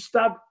 Just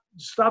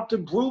stopped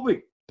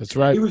improving. That's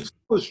right. He was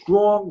a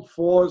strong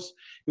force.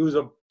 He was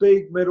a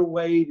big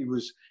middleweight. He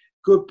was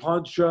good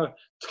puncher,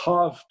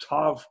 tough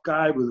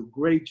guy with a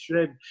great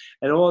chin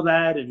and all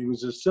that. And he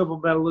was a silver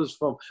medalist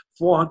from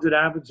 400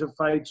 amateur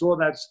fights, all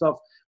that stuff.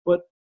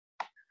 But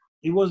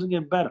he wasn't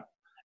getting better.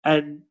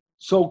 And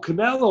so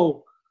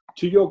Canelo,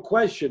 to your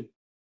question,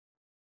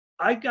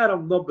 I got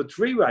him number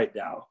 3 right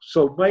now.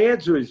 So my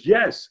answer is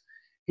yes.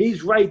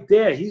 He's right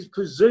there. He's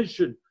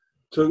positioned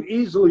to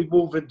easily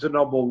move into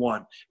number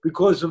 1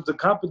 because of the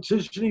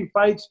competition he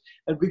fights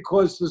and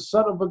because the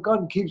son of a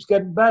gun keeps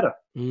getting better.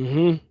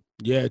 Mm-hmm.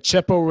 Yeah,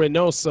 Chepo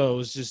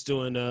Reynoso is just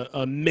doing an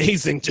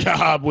amazing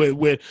job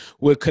with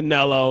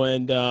Canelo,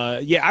 and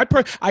I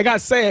gotta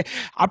say,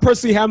 I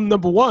personally have him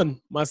number 1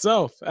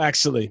 myself.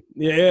 Actually,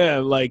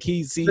 like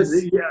he's.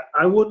 Yeah,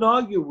 I wouldn't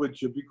argue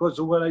with you because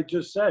of what I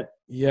just said.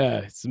 Yeah,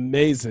 it's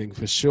amazing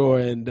for sure.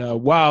 And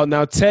wow,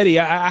 now Teddy,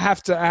 I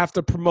have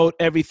to promote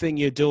everything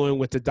you're doing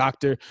with the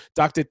Dr.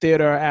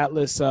 Theodore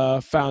Atlas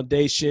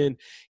Foundation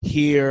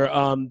here.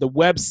 The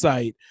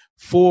website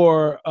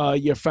for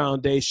your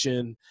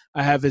foundation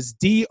I have is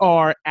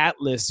Dr.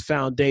 Atlas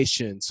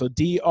Foundation. So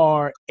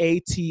DRATLAS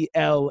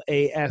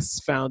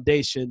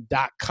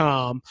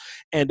Foundation.com.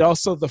 And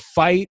also The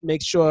Fight.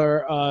 Make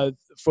sure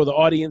for the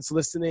audience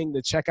listening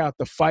to check out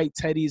The Fight.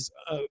 Teddy's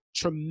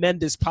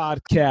tremendous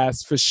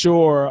podcast for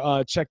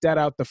sure. Check that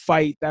out, The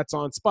Fight. That's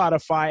on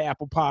Spotify,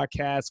 Apple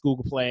Podcasts,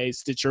 Google Play,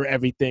 Stitcher,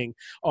 everything,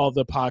 all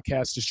the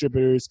podcast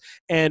distributors.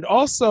 And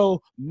also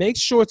make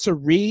sure to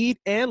read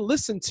and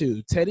listen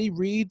to. Teddy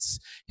reads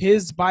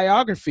his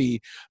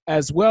biography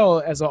as well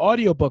as an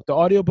audiobook. The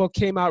audiobook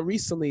came out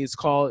recently. It's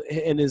called,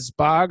 in his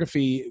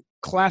biography,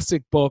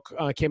 classic book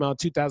came out in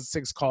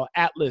 2006 called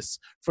Atlas,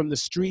 From the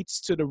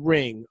Streets to the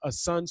Ring, A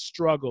Son's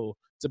Struggle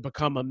to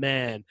Become a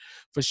Man,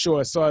 for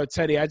sure. So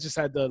Teddy, I just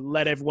had to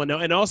let everyone know.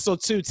 And also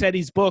too,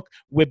 Teddy's book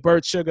with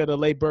Bert Sugar, the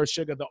late Bert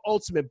Sugar, the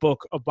ultimate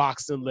book of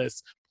boxing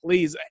lists.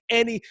 Please,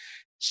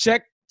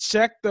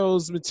 check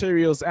those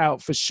materials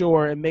out for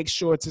sure, and make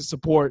sure to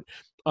support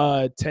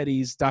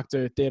Teddy's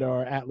Dr.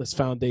 Theodore Atlas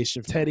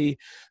Foundation. Teddy,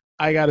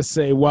 I got to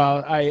say,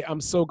 wow,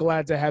 I'm so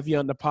glad to have you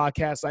on the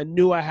podcast. I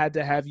knew I had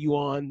to have you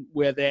on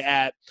Where They're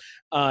At,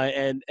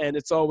 and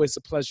it's always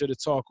a pleasure to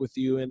talk with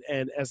you.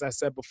 And as I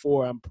said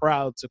before, I'm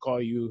proud to call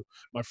you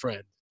my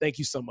friend. Thank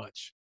you so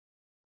much.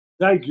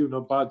 Thank you,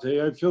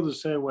 Nabate. I feel the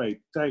same way.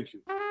 Thank you.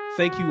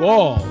 Thank you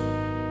all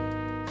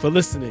for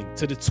listening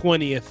to the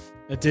 20th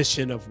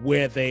edition of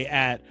Where They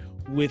At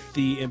with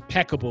the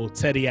impeccable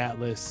Teddy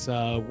Atlas.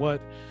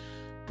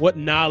 What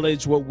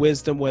knowledge, what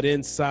wisdom, what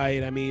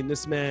insight. I mean,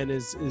 this man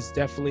is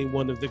definitely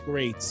one of the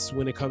greats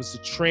when it comes to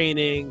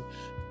training,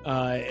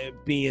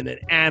 being an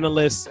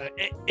analyst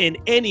in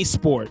any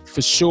sport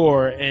for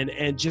sure,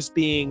 and just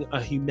being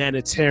a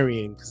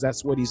humanitarian, because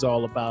that's what he's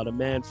all about. A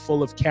man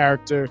full of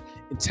character,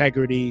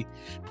 integrity,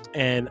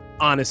 and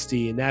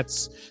honesty. And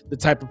that's the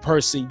type of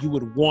person you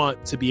would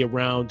want to be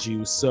around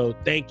you. So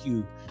thank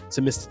you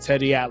to Mr.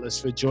 Teddy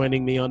Atlas for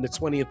joining me on the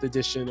 20th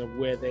edition of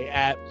Where They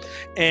At.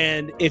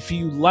 And if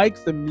you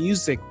like the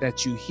music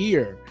that you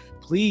hear,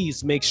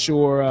 please make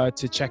sure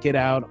to check it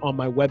out on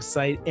my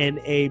website,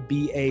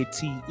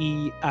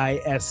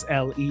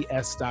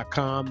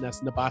 nabateisles.com.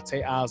 That's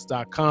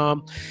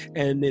nabateisles.com.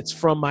 And it's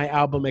from my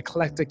album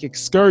Eclectic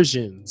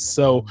Excursions.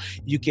 So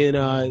you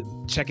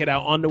can check it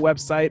out on the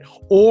website,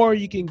 or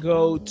you can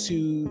go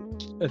to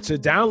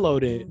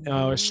download it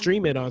or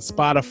stream it on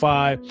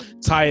Spotify,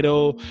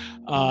 Tidal,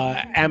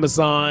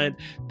 Amazon,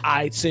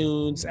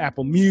 iTunes,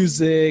 Apple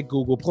Music,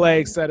 Google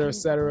Play, etc.,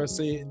 etc.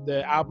 So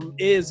the album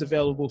is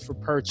available for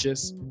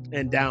purchase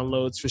and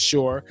downloads for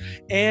sure.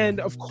 And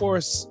of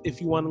course,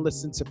 if you want to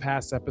listen to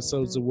past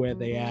episodes of Where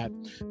They At,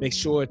 make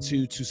sure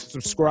to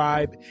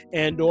subscribe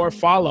and or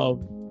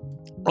follow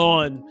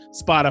on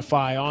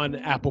Spotify, on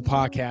Apple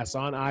Podcasts,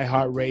 on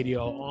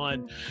iHeartRadio,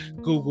 on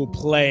Google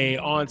Play,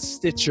 on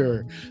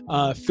Stitcher.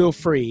 Feel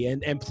free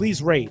and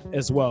please rate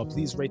as well.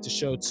 Please rate the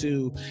show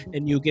too,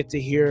 and you'll get to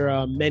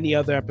hear many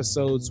other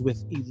episodes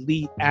with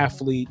elite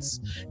athletes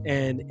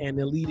and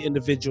elite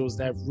individuals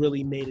that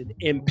really made an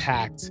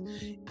impact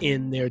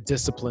in their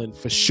discipline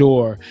for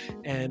sure.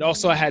 And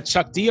also I had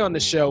Chuck D on the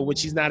show,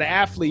 which he's not an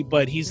athlete,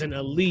 but he's an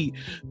elite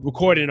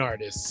recording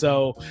artist.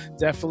 So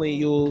definitely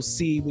you'll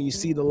see, when you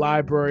see the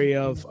library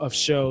of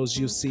shows,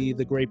 you'll see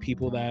the great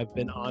people that I've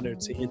been honored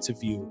to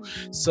interview.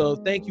 So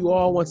thank you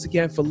all once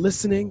again for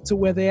listening to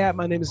Where They At.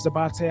 My name is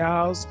Nabate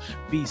Isles.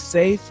 Be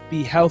safe,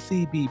 be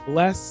healthy, be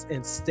blessed,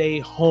 and stay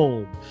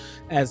home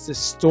as the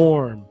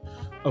storm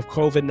of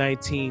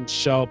COVID-19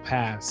 shall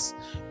pass.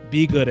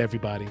 Be good,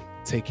 everybody.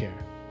 Take care.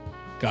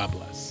 God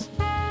bless.